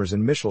customers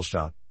in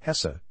Michelstadt,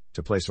 Hesse,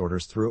 to place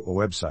orders through a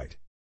website.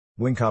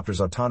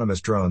 Wingcopter's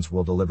autonomous drones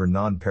will deliver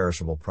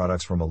non-perishable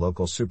products from a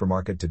local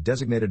supermarket to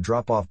designated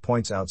drop-off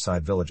points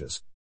outside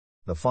villages.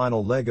 The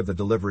final leg of the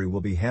delivery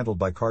will be handled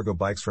by cargo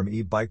bikes from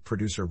e-bike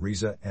producer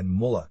Riese and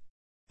Mulla.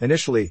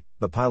 Initially,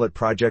 the pilot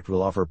project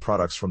will offer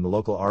products from the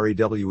local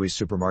REWE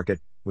supermarket,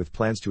 with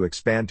plans to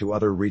expand to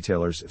other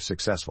retailers if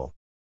successful.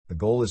 The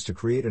goal is to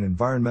create an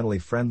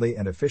environmentally friendly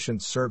and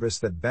efficient service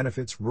that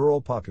benefits rural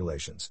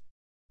populations.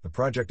 The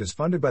project is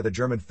funded by the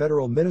German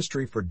Federal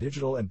Ministry for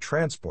Digital and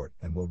Transport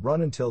and will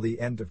run until the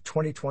end of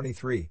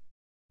 2023.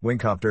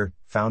 Wingcopter,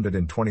 founded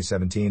in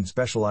 2017,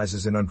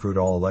 specializes in uncrewed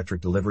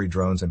all-electric delivery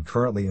drones and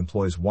currently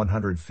employs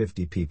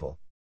 150 people.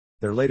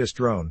 Their latest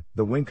drone,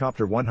 the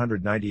Wingcopter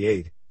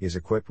 198, is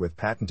equipped with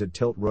patented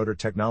tilt-rotor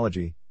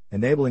technology,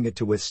 enabling it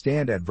to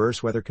withstand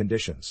adverse weather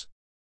conditions.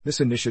 This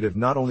initiative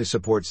not only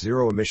supports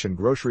zero-emission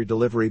grocery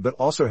delivery but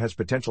also has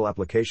potential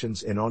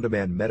applications in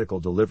on-demand medical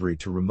delivery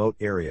to remote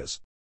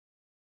areas.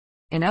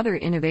 In other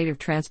innovative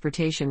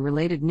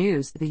transportation-related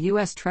news, the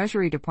U.S.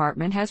 Treasury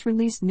Department has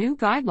released new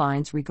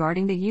guidelines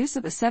regarding the use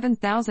of a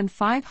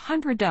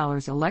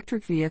 $7,500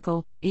 electric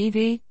vehicle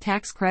 (EV)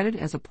 tax credit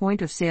as a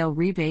point-of-sale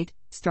rebate,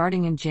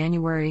 starting in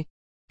January.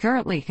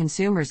 Currently,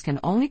 consumers can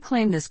only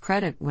claim this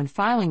credit when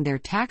filing their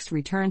tax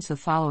returns the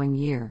following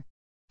year.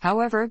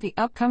 However, the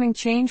upcoming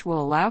change will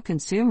allow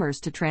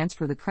consumers to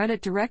transfer the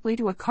credit directly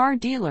to a car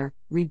dealer,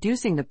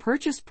 reducing the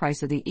purchase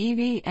price of the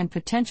EV and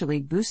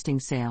potentially boosting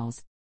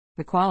sales.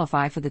 To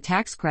qualify for the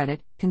tax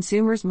credit,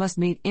 consumers must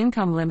meet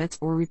income limits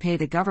or repay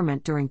the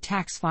government during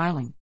tax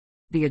filing.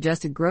 The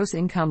adjusted gross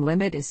income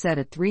limit is set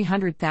at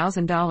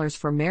 $300,000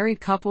 for married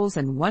couples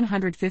and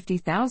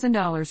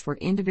 $150,000 for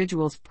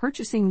individuals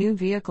purchasing new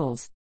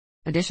vehicles.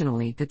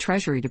 Additionally, the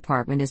Treasury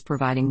Department is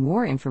providing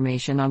more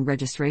information on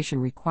registration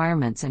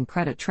requirements and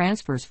credit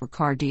transfers for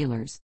car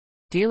dealers.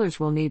 Dealers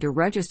will need to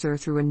register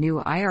through a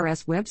new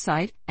IRS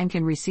website and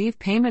can receive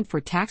payment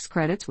for tax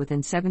credits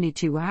within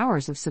 72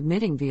 hours of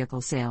submitting vehicle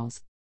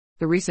sales.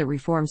 The recent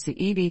reforms to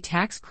EV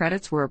tax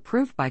credits were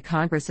approved by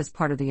Congress as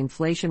part of the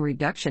Inflation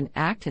Reduction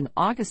Act in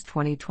August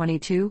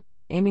 2022,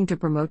 aiming to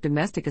promote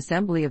domestic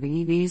assembly of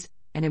EVs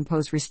and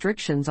impose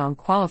restrictions on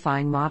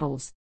qualifying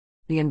models.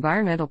 The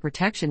Environmental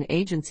Protection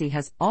Agency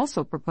has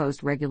also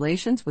proposed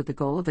regulations with the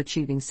goal of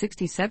achieving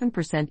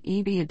 67%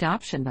 EV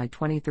adoption by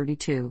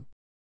 2032.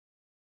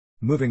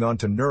 Moving on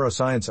to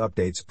neuroscience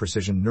updates,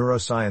 Precision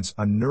Neuroscience,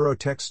 a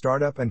neurotech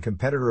startup and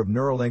competitor of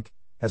Neuralink,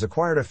 has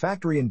acquired a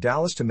factory in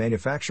Dallas to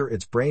manufacture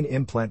its brain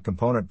implant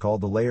component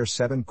called the Layer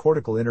 7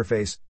 cortical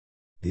interface.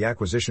 The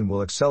acquisition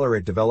will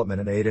accelerate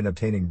development and aid in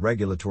obtaining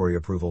regulatory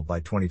approval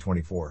by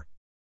 2024.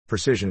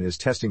 Precision is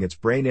testing its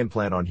brain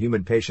implant on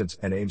human patients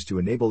and aims to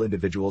enable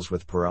individuals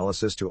with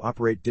paralysis to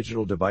operate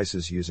digital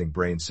devices using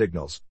brain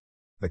signals.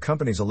 The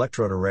company's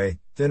electrode array,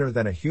 thinner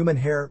than a human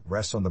hair,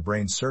 rests on the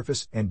brain's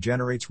surface and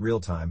generates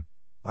real-time,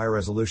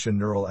 high-resolution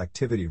neural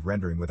activity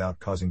rendering without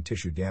causing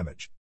tissue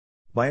damage.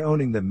 By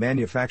owning the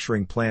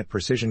manufacturing plant,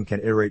 Precision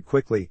can iterate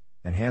quickly,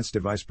 enhance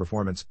device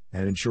performance,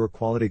 and ensure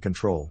quality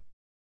control.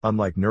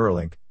 Unlike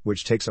Neuralink,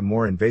 which takes a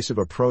more invasive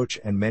approach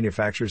and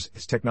manufactures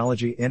its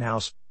technology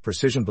in-house,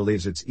 Precision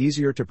believes it's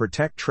easier to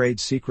protect trade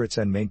secrets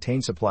and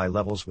maintain supply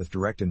levels with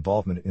direct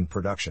involvement in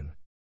production.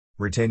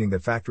 Retaining the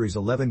factory's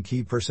 11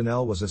 key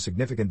personnel was a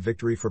significant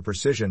victory for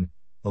Precision,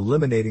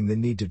 eliminating the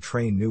need to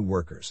train new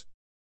workers.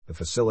 The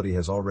facility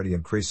has already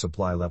increased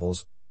supply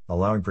levels,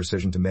 allowing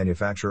Precision to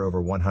manufacture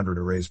over 100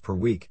 arrays per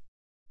week.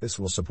 This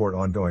will support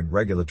ongoing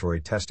regulatory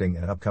testing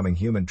and upcoming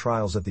human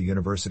trials at the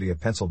University of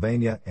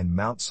Pennsylvania and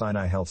Mount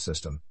Sinai Health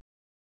System.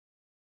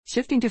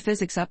 Shifting to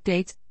physics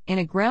updates, in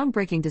a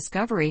groundbreaking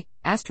discovery,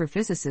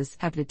 astrophysicists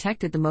have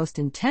detected the most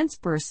intense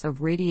bursts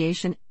of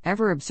radiation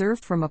ever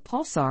observed from a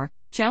pulsar,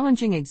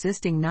 challenging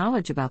existing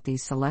knowledge about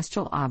these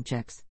celestial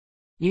objects.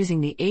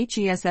 Using the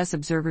HESS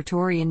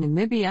Observatory in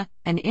Namibia,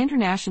 an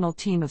international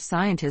team of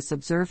scientists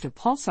observed a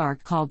pulsar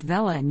called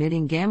Vela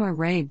emitting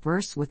gamma-ray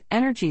bursts with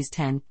energies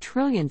 10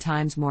 trillion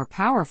times more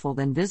powerful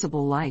than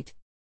visible light.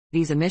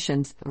 These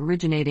emissions,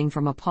 originating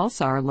from a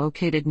pulsar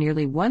located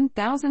nearly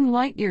 1,000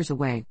 light-years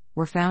away,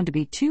 were found to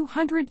be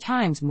 200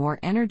 times more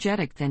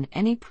energetic than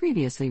any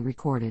previously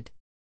recorded.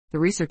 The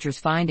researchers'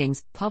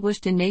 findings,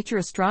 published in Nature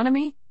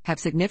Astronomy, have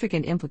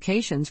significant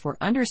implications for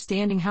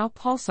understanding how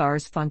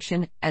pulsars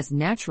function as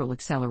natural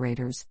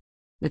accelerators.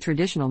 The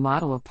traditional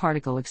model of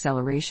particle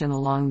acceleration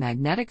along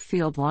magnetic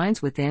field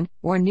lines within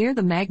or near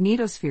the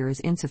magnetosphere is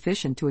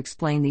insufficient to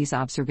explain these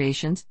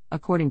observations,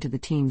 according to the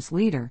team's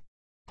leader.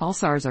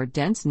 Pulsars are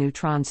dense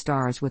neutron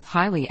stars with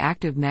highly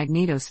active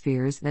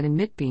magnetospheres that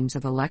emit beams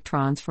of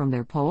electrons from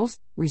their poles,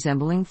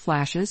 resembling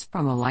flashes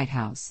from a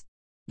lighthouse.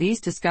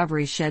 These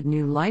discoveries shed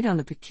new light on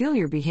the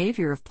peculiar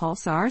behavior of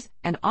pulsars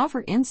and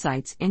offer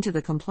insights into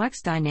the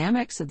complex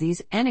dynamics of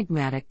these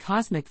enigmatic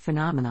cosmic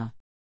phenomena.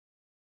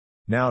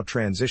 Now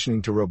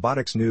transitioning to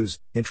robotics news,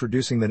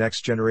 introducing the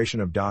next generation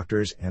of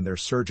doctors and their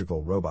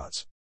surgical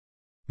robots.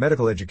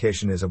 Medical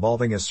education is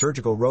evolving as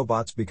surgical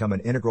robots become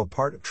an integral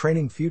part of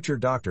training future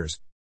doctors.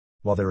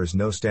 While there is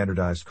no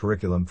standardized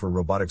curriculum for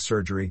robotic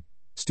surgery,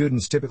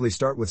 students typically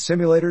start with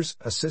simulators,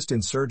 assist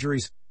in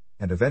surgeries,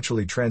 and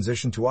eventually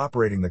transition to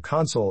operating the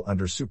console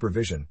under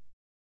supervision.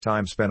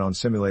 Time spent on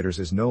simulators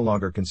is no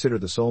longer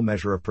considered the sole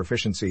measure of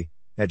proficiency.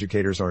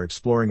 Educators are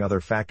exploring other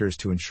factors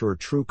to ensure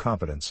true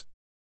competence.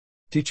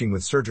 Teaching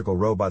with surgical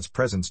robots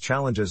presents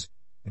challenges,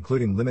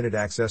 including limited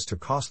access to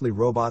costly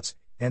robots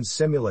and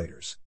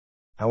simulators.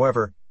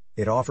 However,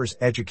 it offers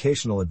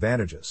educational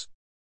advantages.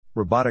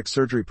 Robotic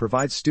surgery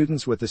provides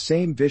students with the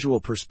same visual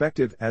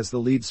perspective as the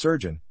lead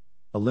surgeon,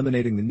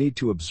 eliminating the need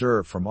to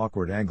observe from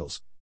awkward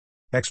angles.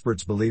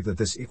 Experts believe that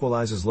this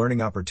equalizes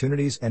learning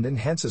opportunities and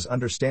enhances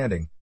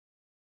understanding.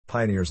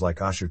 Pioneers like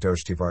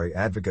Ashutosh Tiwari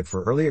advocate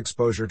for early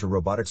exposure to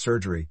robotic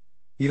surgery,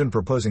 even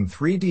proposing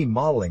 3D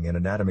modeling in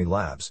anatomy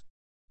labs.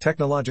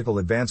 Technological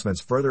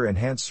advancements further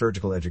enhance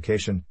surgical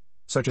education,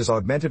 such as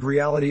augmented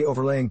reality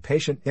overlaying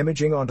patient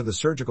imaging onto the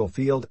surgical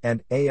field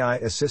and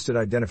AI-assisted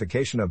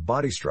identification of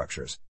body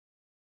structures.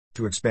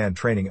 To expand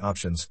training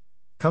options,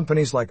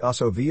 companies like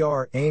Aso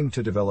VR aim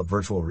to develop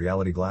virtual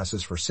reality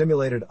glasses for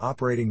simulated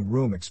operating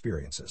room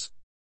experiences.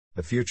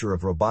 The future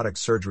of robotic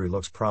surgery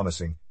looks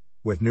promising,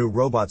 with new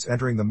robots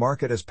entering the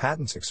market as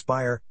patents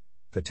expire,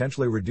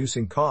 potentially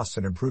reducing costs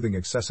and improving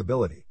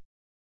accessibility.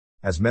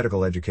 As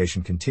medical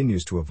education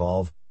continues to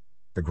evolve,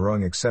 the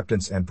growing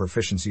acceptance and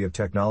proficiency of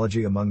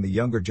technology among the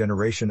younger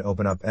generation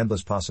open up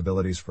endless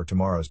possibilities for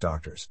tomorrow's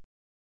doctors.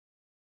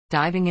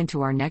 Diving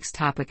into our next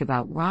topic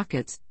about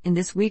rockets, in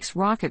this week's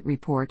Rocket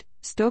Report,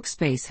 Stoke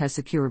Space has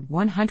secured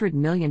 $100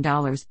 million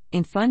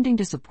in funding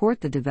to support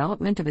the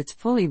development of its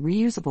fully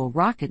reusable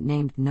rocket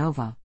named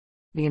Nova.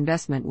 The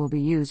investment will be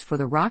used for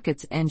the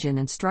rocket's engine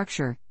and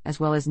structure, as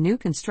well as new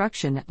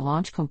construction at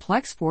Launch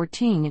Complex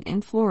 14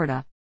 in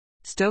Florida.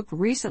 Stoke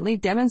recently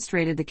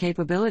demonstrated the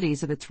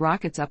capabilities of its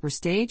rocket's upper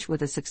stage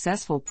with a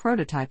successful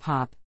prototype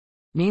hop.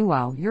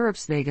 Meanwhile,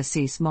 Europe's Vega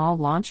C small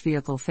launch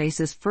vehicle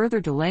faces further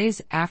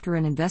delays after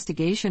an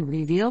investigation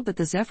revealed that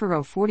the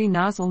Zefiro 40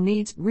 nozzle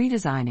needs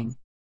redesigning.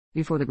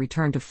 Before the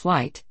return to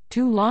flight,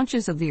 2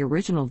 launches of the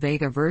original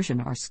Vega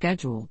version are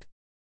scheduled.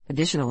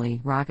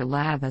 Additionally, Rocket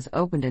Lab has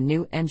opened a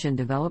new engine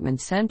development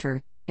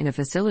center in a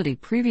facility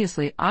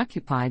previously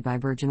occupied by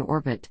Virgin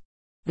Orbit.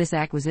 This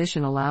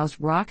acquisition allows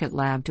Rocket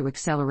Lab to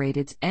accelerate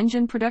its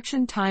engine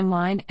production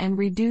timeline and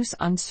reduce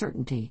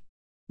uncertainty.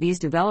 These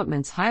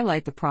developments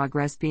highlight the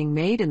progress being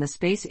made in the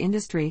space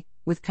industry,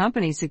 with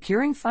companies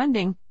securing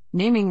funding,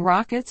 naming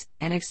rockets,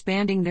 and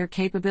expanding their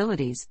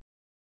capabilities.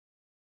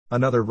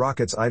 Another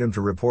rockets item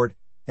to report,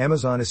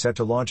 Amazon is set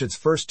to launch its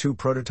first 2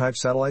 prototype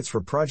satellites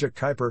for Project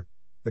Kuiper,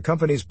 the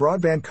company's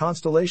broadband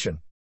constellation.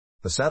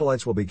 The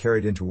satellites will be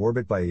carried into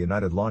orbit by a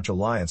United Launch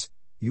Alliance,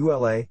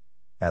 ULA,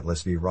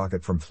 Atlas V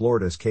rocket from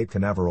Florida's Cape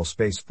Canaveral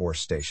Space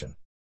Force Station.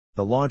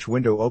 The launch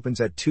window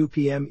opens at 2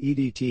 p.m.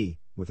 EDT,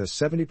 with a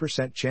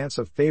 70% chance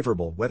of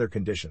favorable weather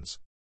conditions.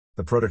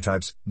 The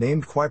prototypes,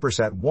 named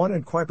KuiperSat-1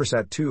 and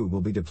KuiperSat-2,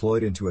 will be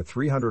deployed into a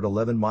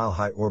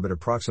 311-mile-high orbit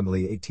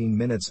approximately 18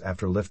 minutes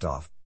after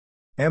liftoff.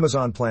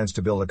 Amazon plans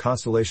to build a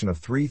constellation of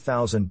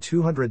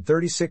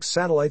 3,236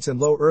 satellites in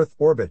low Earth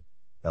orbit,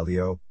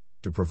 LEO,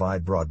 to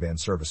provide broadband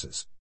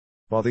services.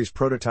 While these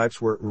prototypes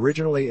were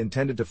originally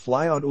intended to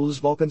fly on ULA's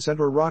Vulcan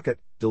Centaur rocket,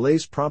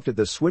 delays prompted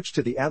the switch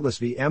to the Atlas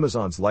V.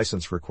 Amazon's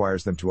license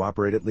requires them to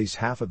operate at least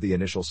half of the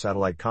initial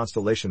satellite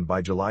constellation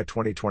by July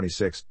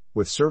 2026,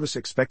 with service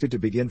expected to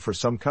begin for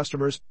some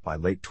customers by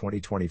late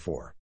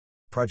 2024.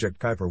 Project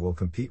Kuiper will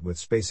compete with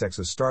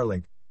SpaceX's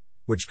Starlink,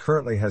 which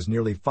currently has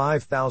nearly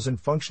 5,000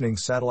 functioning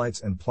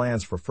satellites and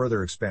plans for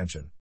further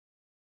expansion.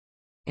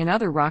 In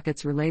other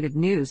rockets-related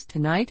news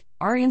tonight,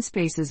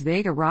 Arianespace's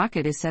Vega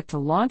rocket is set to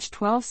launch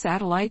 12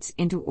 satellites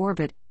into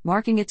orbit,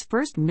 marking its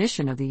first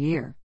mission of the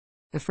year.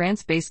 The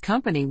France-based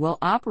company will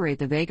operate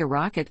the Vega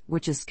rocket,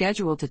 which is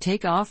scheduled to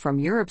take off from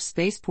Europe's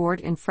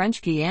spaceport in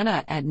French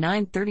Guiana at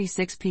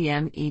 9:36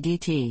 p.m.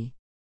 EDT.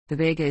 The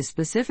Vega is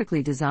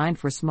specifically designed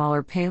for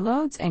smaller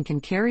payloads and can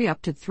carry up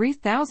to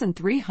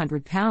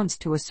 3,300 pounds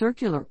to a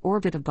circular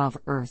orbit above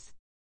Earth.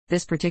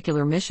 This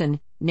particular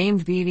mission,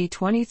 named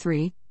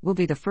VV-23, will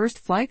be the first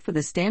flight for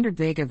the standard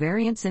Vega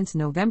variant since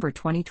November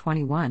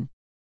 2021.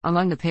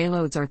 Among the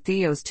payloads are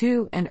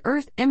Theos-2, an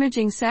Earth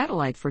imaging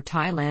satellite for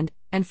Thailand,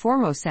 and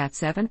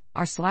Formosat-7,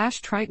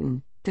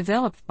 R/Triton,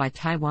 developed by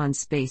Taiwan's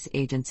space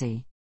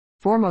agency.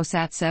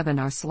 Formosat-7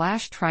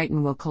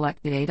 R/Triton will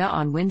collect data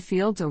on wind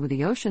fields over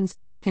the oceans,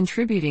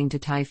 contributing to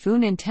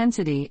typhoon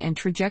intensity and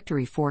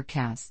trajectory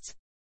forecasts.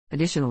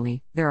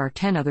 Additionally, there are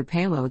 10 other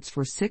payloads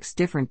for 6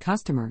 different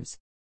customers.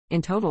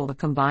 In total, the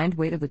combined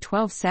weight of the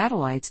 12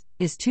 satellites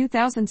is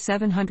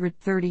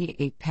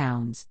 2,738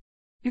 pounds.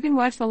 You can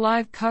watch the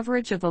live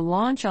coverage of the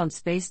launch on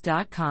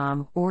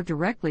space.com or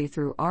directly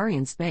through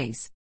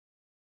Arianespace.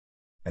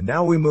 And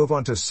now we move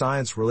on to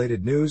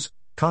science-related news.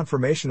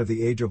 Confirmation of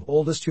the age of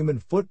oldest human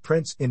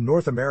footprints in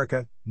North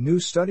America, new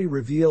study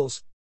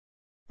reveals.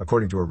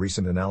 According to a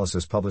recent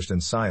analysis published in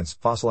Science,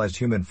 fossilized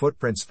human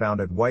footprints found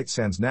at White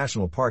Sands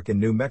National Park in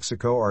New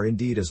Mexico are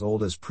indeed as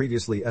old as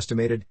previously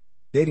estimated,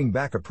 dating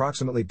back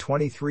approximately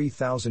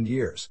 23,000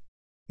 years.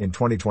 In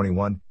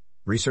 2021,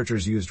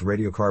 researchers used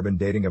radiocarbon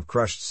dating of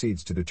crushed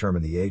seeds to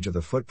determine the age of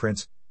the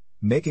footprints,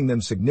 making them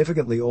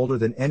significantly older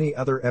than any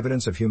other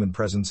evidence of human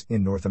presence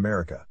in North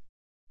America.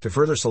 To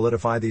further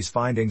solidify these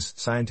findings,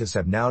 scientists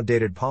have now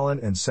dated pollen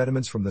and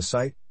sediments from the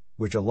site,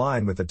 which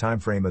align with the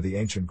timeframe of the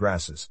ancient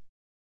grasses.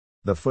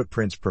 The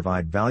footprints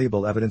provide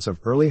valuable evidence of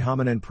early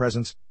hominin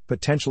presence,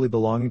 potentially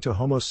belonging to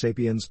Homo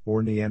sapiens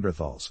or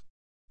Neanderthals.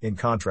 In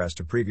contrast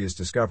to previous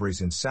discoveries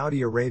in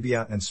Saudi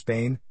Arabia and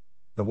Spain,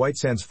 the White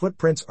Sands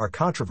footprints are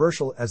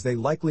controversial as they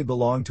likely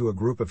belong to a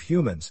group of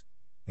humans,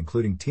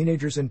 including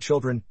teenagers and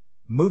children,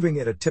 moving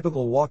at a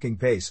typical walking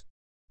pace.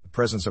 The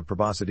presence of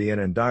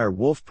proboscidean and dire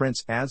wolf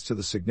prints adds to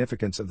the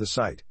significance of the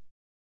site.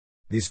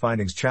 These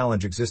findings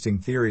challenge existing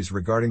theories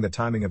regarding the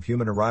timing of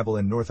human arrival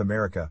in North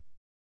America.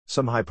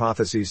 Some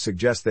hypotheses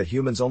suggest that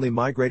humans only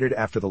migrated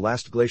after the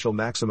last glacial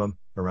maximum,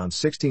 around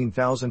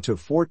 16,000 to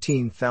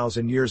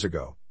 14,000 years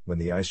ago, when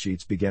the ice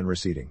sheets began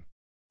receding.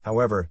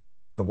 However,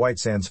 the White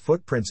Sands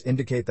footprints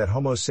indicate that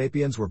Homo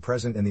sapiens were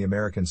present in the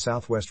American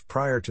Southwest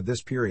prior to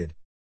this period.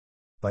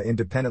 By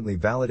independently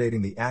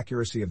validating the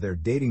accuracy of their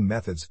dating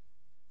methods,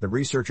 the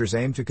researchers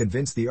aim to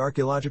convince the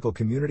archaeological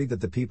community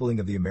that the peopling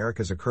of the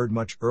Americas occurred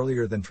much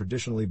earlier than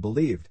traditionally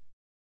believed.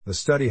 The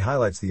study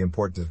highlights the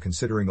importance of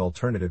considering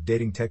alternative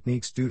dating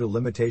techniques due to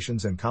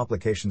limitations and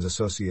complications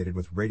associated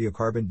with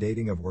radiocarbon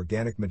dating of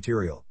organic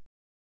material.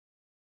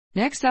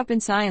 Next up in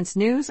science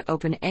news,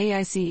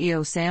 OpenAI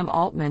CEO Sam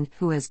Altman,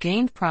 who has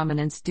gained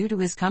prominence due to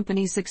his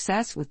company's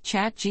success with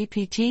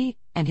ChatGPT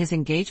and his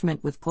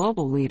engagement with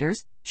global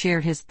leaders,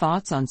 shared his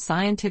thoughts on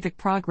scientific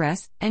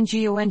progress and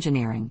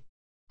geoengineering.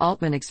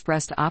 Altman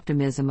expressed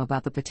optimism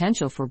about the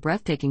potential for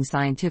breathtaking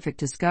scientific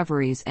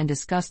discoveries and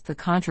discussed the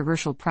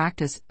controversial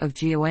practice of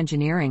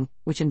geoengineering,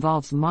 which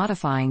involves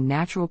modifying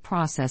natural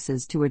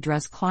processes to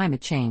address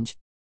climate change.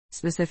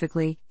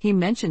 Specifically, he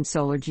mentioned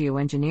solar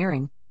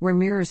geoengineering, where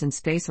mirrors in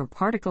space or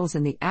particles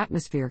in the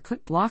atmosphere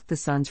could block the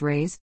sun's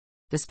rays.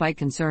 Despite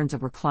concerns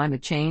over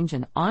climate change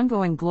and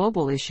ongoing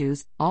global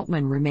issues,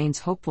 Altman remains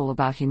hopeful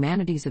about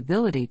humanity's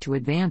ability to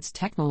advance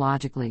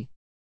technologically.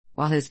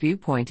 While his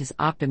viewpoint is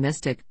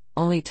optimistic,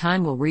 only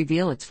time will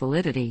reveal its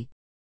validity.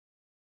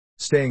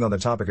 Staying on the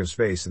topic of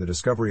space, the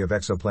discovery of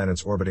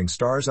exoplanets orbiting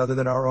stars other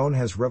than our own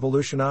has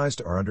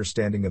revolutionized our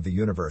understanding of the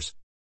universe.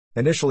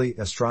 Initially,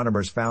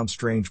 astronomers found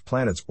strange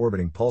planets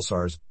orbiting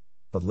pulsars,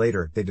 but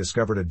later they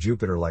discovered a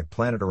Jupiter-like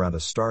planet around a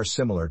star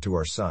similar to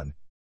our Sun.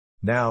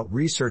 Now,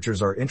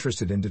 researchers are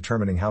interested in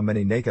determining how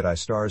many naked-eye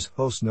stars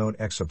host known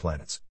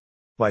exoplanets.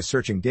 By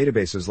searching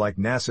databases like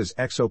NASA's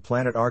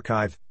Exoplanet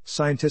Archive,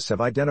 scientists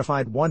have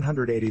identified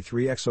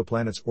 183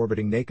 exoplanets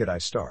orbiting naked-eye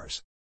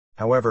stars.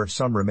 However,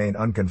 some remain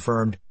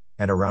unconfirmed,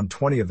 and around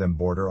 20 of them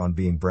border on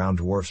being brown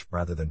dwarfs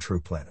rather than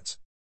true planets.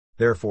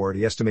 Therefore,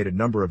 the estimated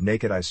number of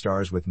naked-eye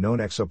stars with known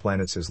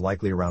exoplanets is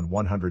likely around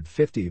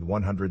 150 to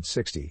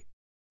 160.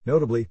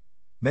 Notably,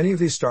 many of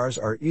these stars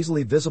are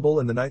easily visible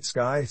in the night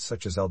sky,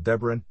 such as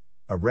Aldebaran,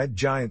 a red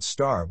giant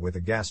star with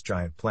a gas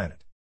giant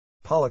planet.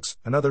 Pollux,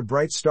 another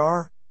bright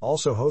star,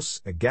 also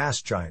hosts a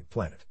gas giant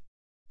planet.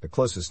 The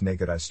closest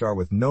naked-eye star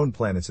with known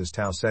planets is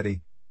Tau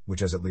Ceti, which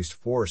has at least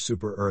 4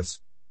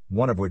 super-Earths,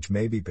 one of which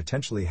may be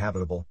potentially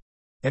habitable.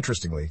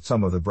 Interestingly,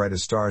 some of the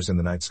brightest stars in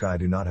the night sky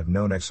do not have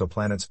known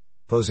exoplanets,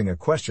 posing a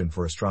question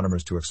for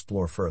astronomers to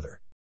explore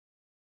further.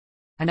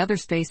 Another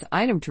space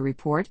item to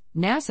report: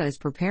 NASA is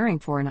preparing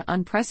for an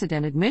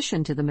unprecedented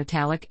mission to the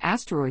metallic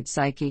asteroid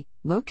Psyche,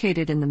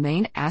 located in the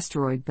main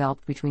asteroid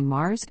belt between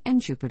Mars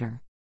and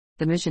Jupiter.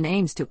 The mission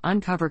aims to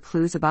uncover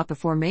clues about the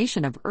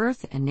formation of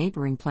Earth and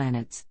neighboring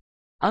planets.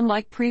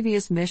 Unlike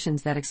previous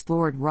missions that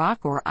explored rock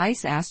or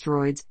ice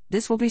asteroids,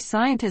 this will be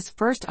scientists'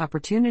 first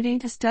opportunity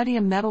to study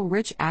a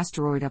metal-rich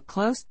asteroid up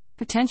close,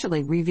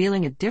 potentially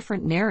revealing a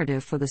different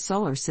narrative for the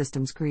solar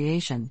system's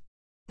creation.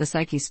 The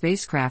Psyche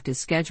spacecraft is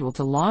scheduled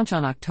to launch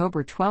on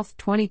October 12,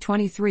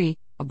 2023,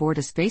 aboard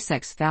a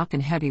SpaceX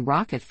Falcon Heavy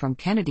rocket from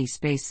Kennedy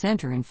Space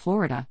Center in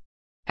Florida.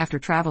 After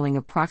traveling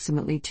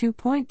approximately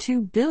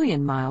 2.2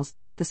 billion miles,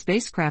 the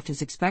spacecraft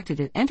is expected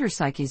to enter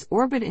Psyche's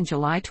orbit in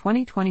July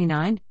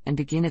 2029 and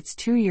begin its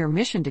 2-year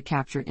mission to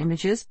capture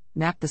images,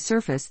 map the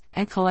surface,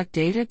 and collect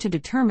data to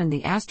determine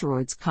the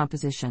asteroid's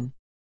composition.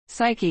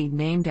 Psyche,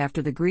 named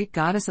after the Greek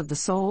goddess of the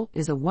soul,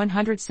 is a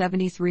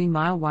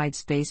 173-mile-wide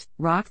space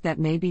rock that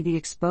may be the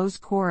exposed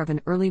core of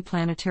an early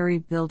planetary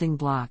building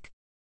block.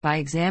 By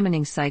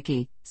examining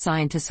Psyche,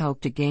 scientists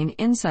hope to gain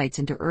insights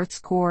into Earth's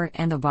core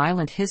and the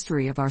violent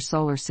history of our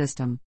solar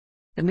system.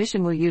 The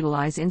mission will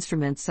utilize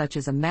instruments such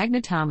as a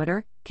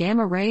magnetometer,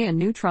 gamma-ray and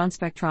neutron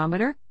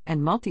spectrometer,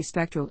 and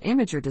multispectral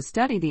imager to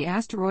study the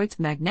asteroid's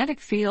magnetic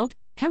field,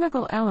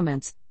 chemical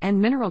elements,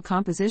 and mineral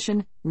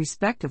composition,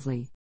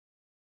 respectively.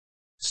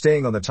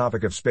 Staying on the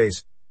topic of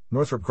space,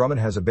 Northrop Grumman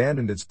has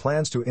abandoned its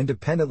plans to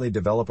independently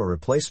develop a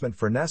replacement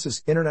for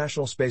NASA's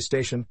International Space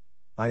Station,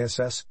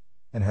 ISS,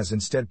 and has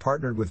instead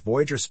partnered with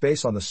Voyager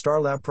Space on the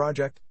Starlab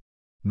project.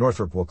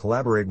 Northrop will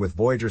collaborate with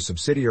Voyager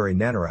subsidiary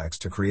NanoRacks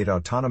to create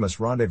autonomous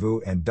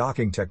rendezvous and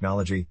docking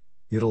technology,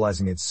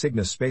 utilizing its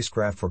Cygnus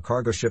spacecraft for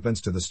cargo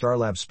shipments to the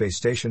Starlab space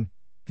station,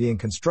 being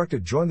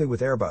constructed jointly with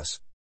Airbus.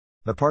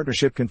 The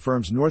partnership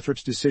confirms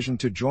Northrop's decision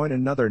to join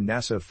another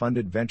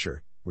NASA-funded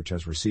venture, which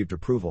has received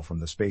approval from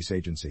the space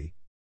agency.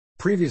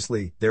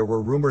 Previously, there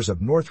were rumors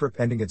of Northrop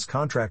ending its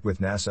contract with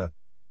NASA,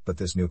 but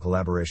this new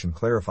collaboration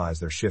clarifies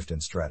their shift in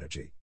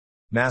strategy.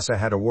 NASA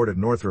had awarded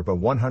Northrop a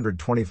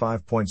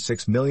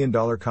 $125.6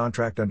 million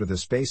contract under the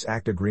Space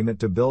Act Agreement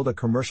to build a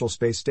commercial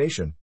space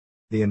station.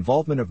 The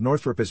involvement of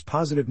Northrop is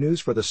positive news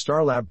for the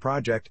Starlab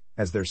project,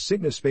 as their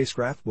Cygnus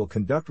spacecraft will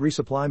conduct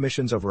resupply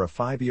missions over a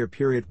 5-year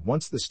period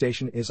once the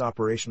station is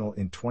operational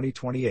in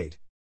 2028.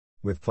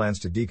 With plans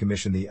to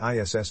decommission the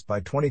ISS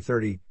by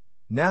 2030,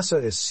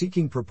 NASA is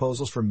seeking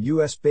proposals from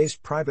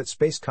US-based private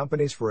space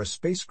companies for a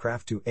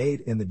spacecraft to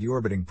aid in the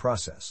deorbiting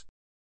process.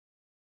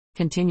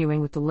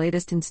 Continuing with the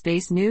latest in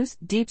space news,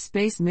 deep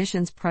space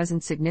missions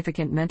present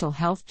significant mental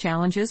health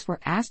challenges for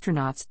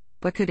astronauts,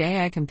 but could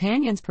AI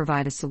companions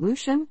provide a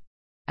solution?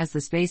 As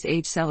the space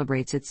age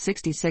celebrates its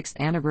 66th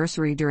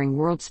anniversary during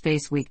World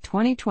Space Week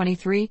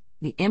 2023,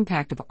 the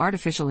impact of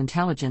artificial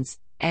intelligence,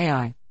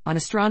 AI, on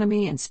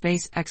astronomy and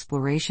space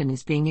exploration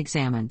is being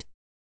examined.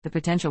 The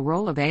potential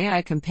role of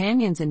AI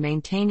companions in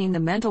maintaining the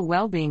mental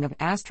well-being of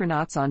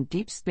astronauts on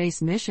deep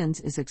space missions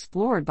is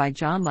explored by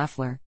John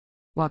Leffler.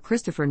 While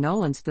Christopher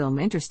Nolan's film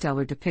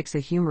Interstellar depicts a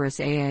humorous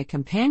AI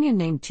companion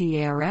named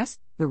TARS,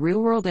 the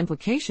real-world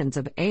implications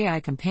of AI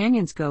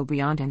companions go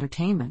beyond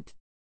entertainment.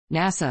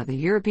 NASA, the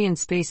European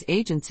Space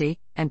Agency,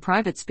 and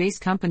private space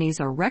companies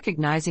are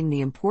recognizing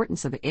the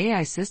importance of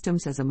AI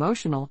systems as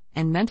emotional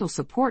and mental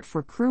support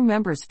for crew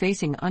members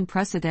facing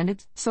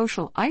unprecedented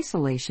social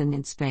isolation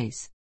in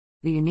space.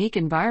 The unique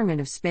environment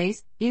of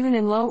space, even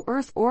in low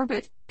Earth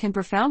orbit, can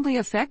profoundly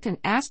affect an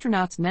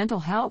astronaut's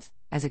mental health,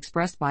 as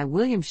expressed by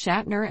William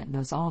Shatner and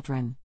Buzz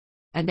Aldrin.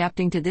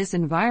 Adapting to this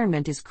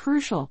environment is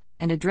crucial,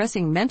 and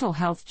addressing mental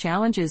health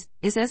challenges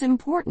is as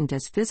important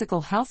as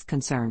physical health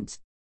concerns.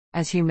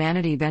 As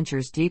humanity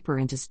ventures deeper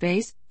into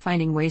space,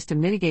 finding ways to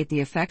mitigate the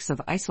effects of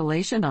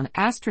isolation on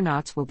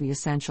astronauts will be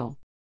essential.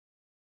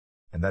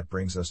 And that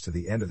brings us to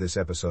the end of this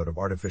episode of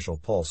Artificial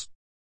Pulse.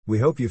 We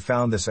hope you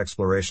found this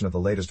exploration of the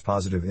latest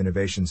positive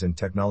innovations in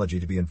technology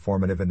to be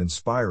informative and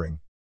inspiring.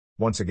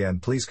 Once again,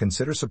 please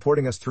consider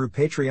supporting us through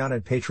Patreon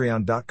at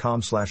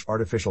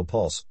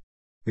patreon.com/artificialpulse.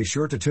 Be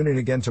sure to tune in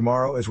again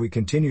tomorrow as we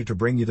continue to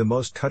bring you the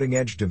most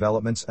cutting-edge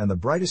developments and the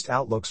brightest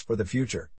outlooks for the future.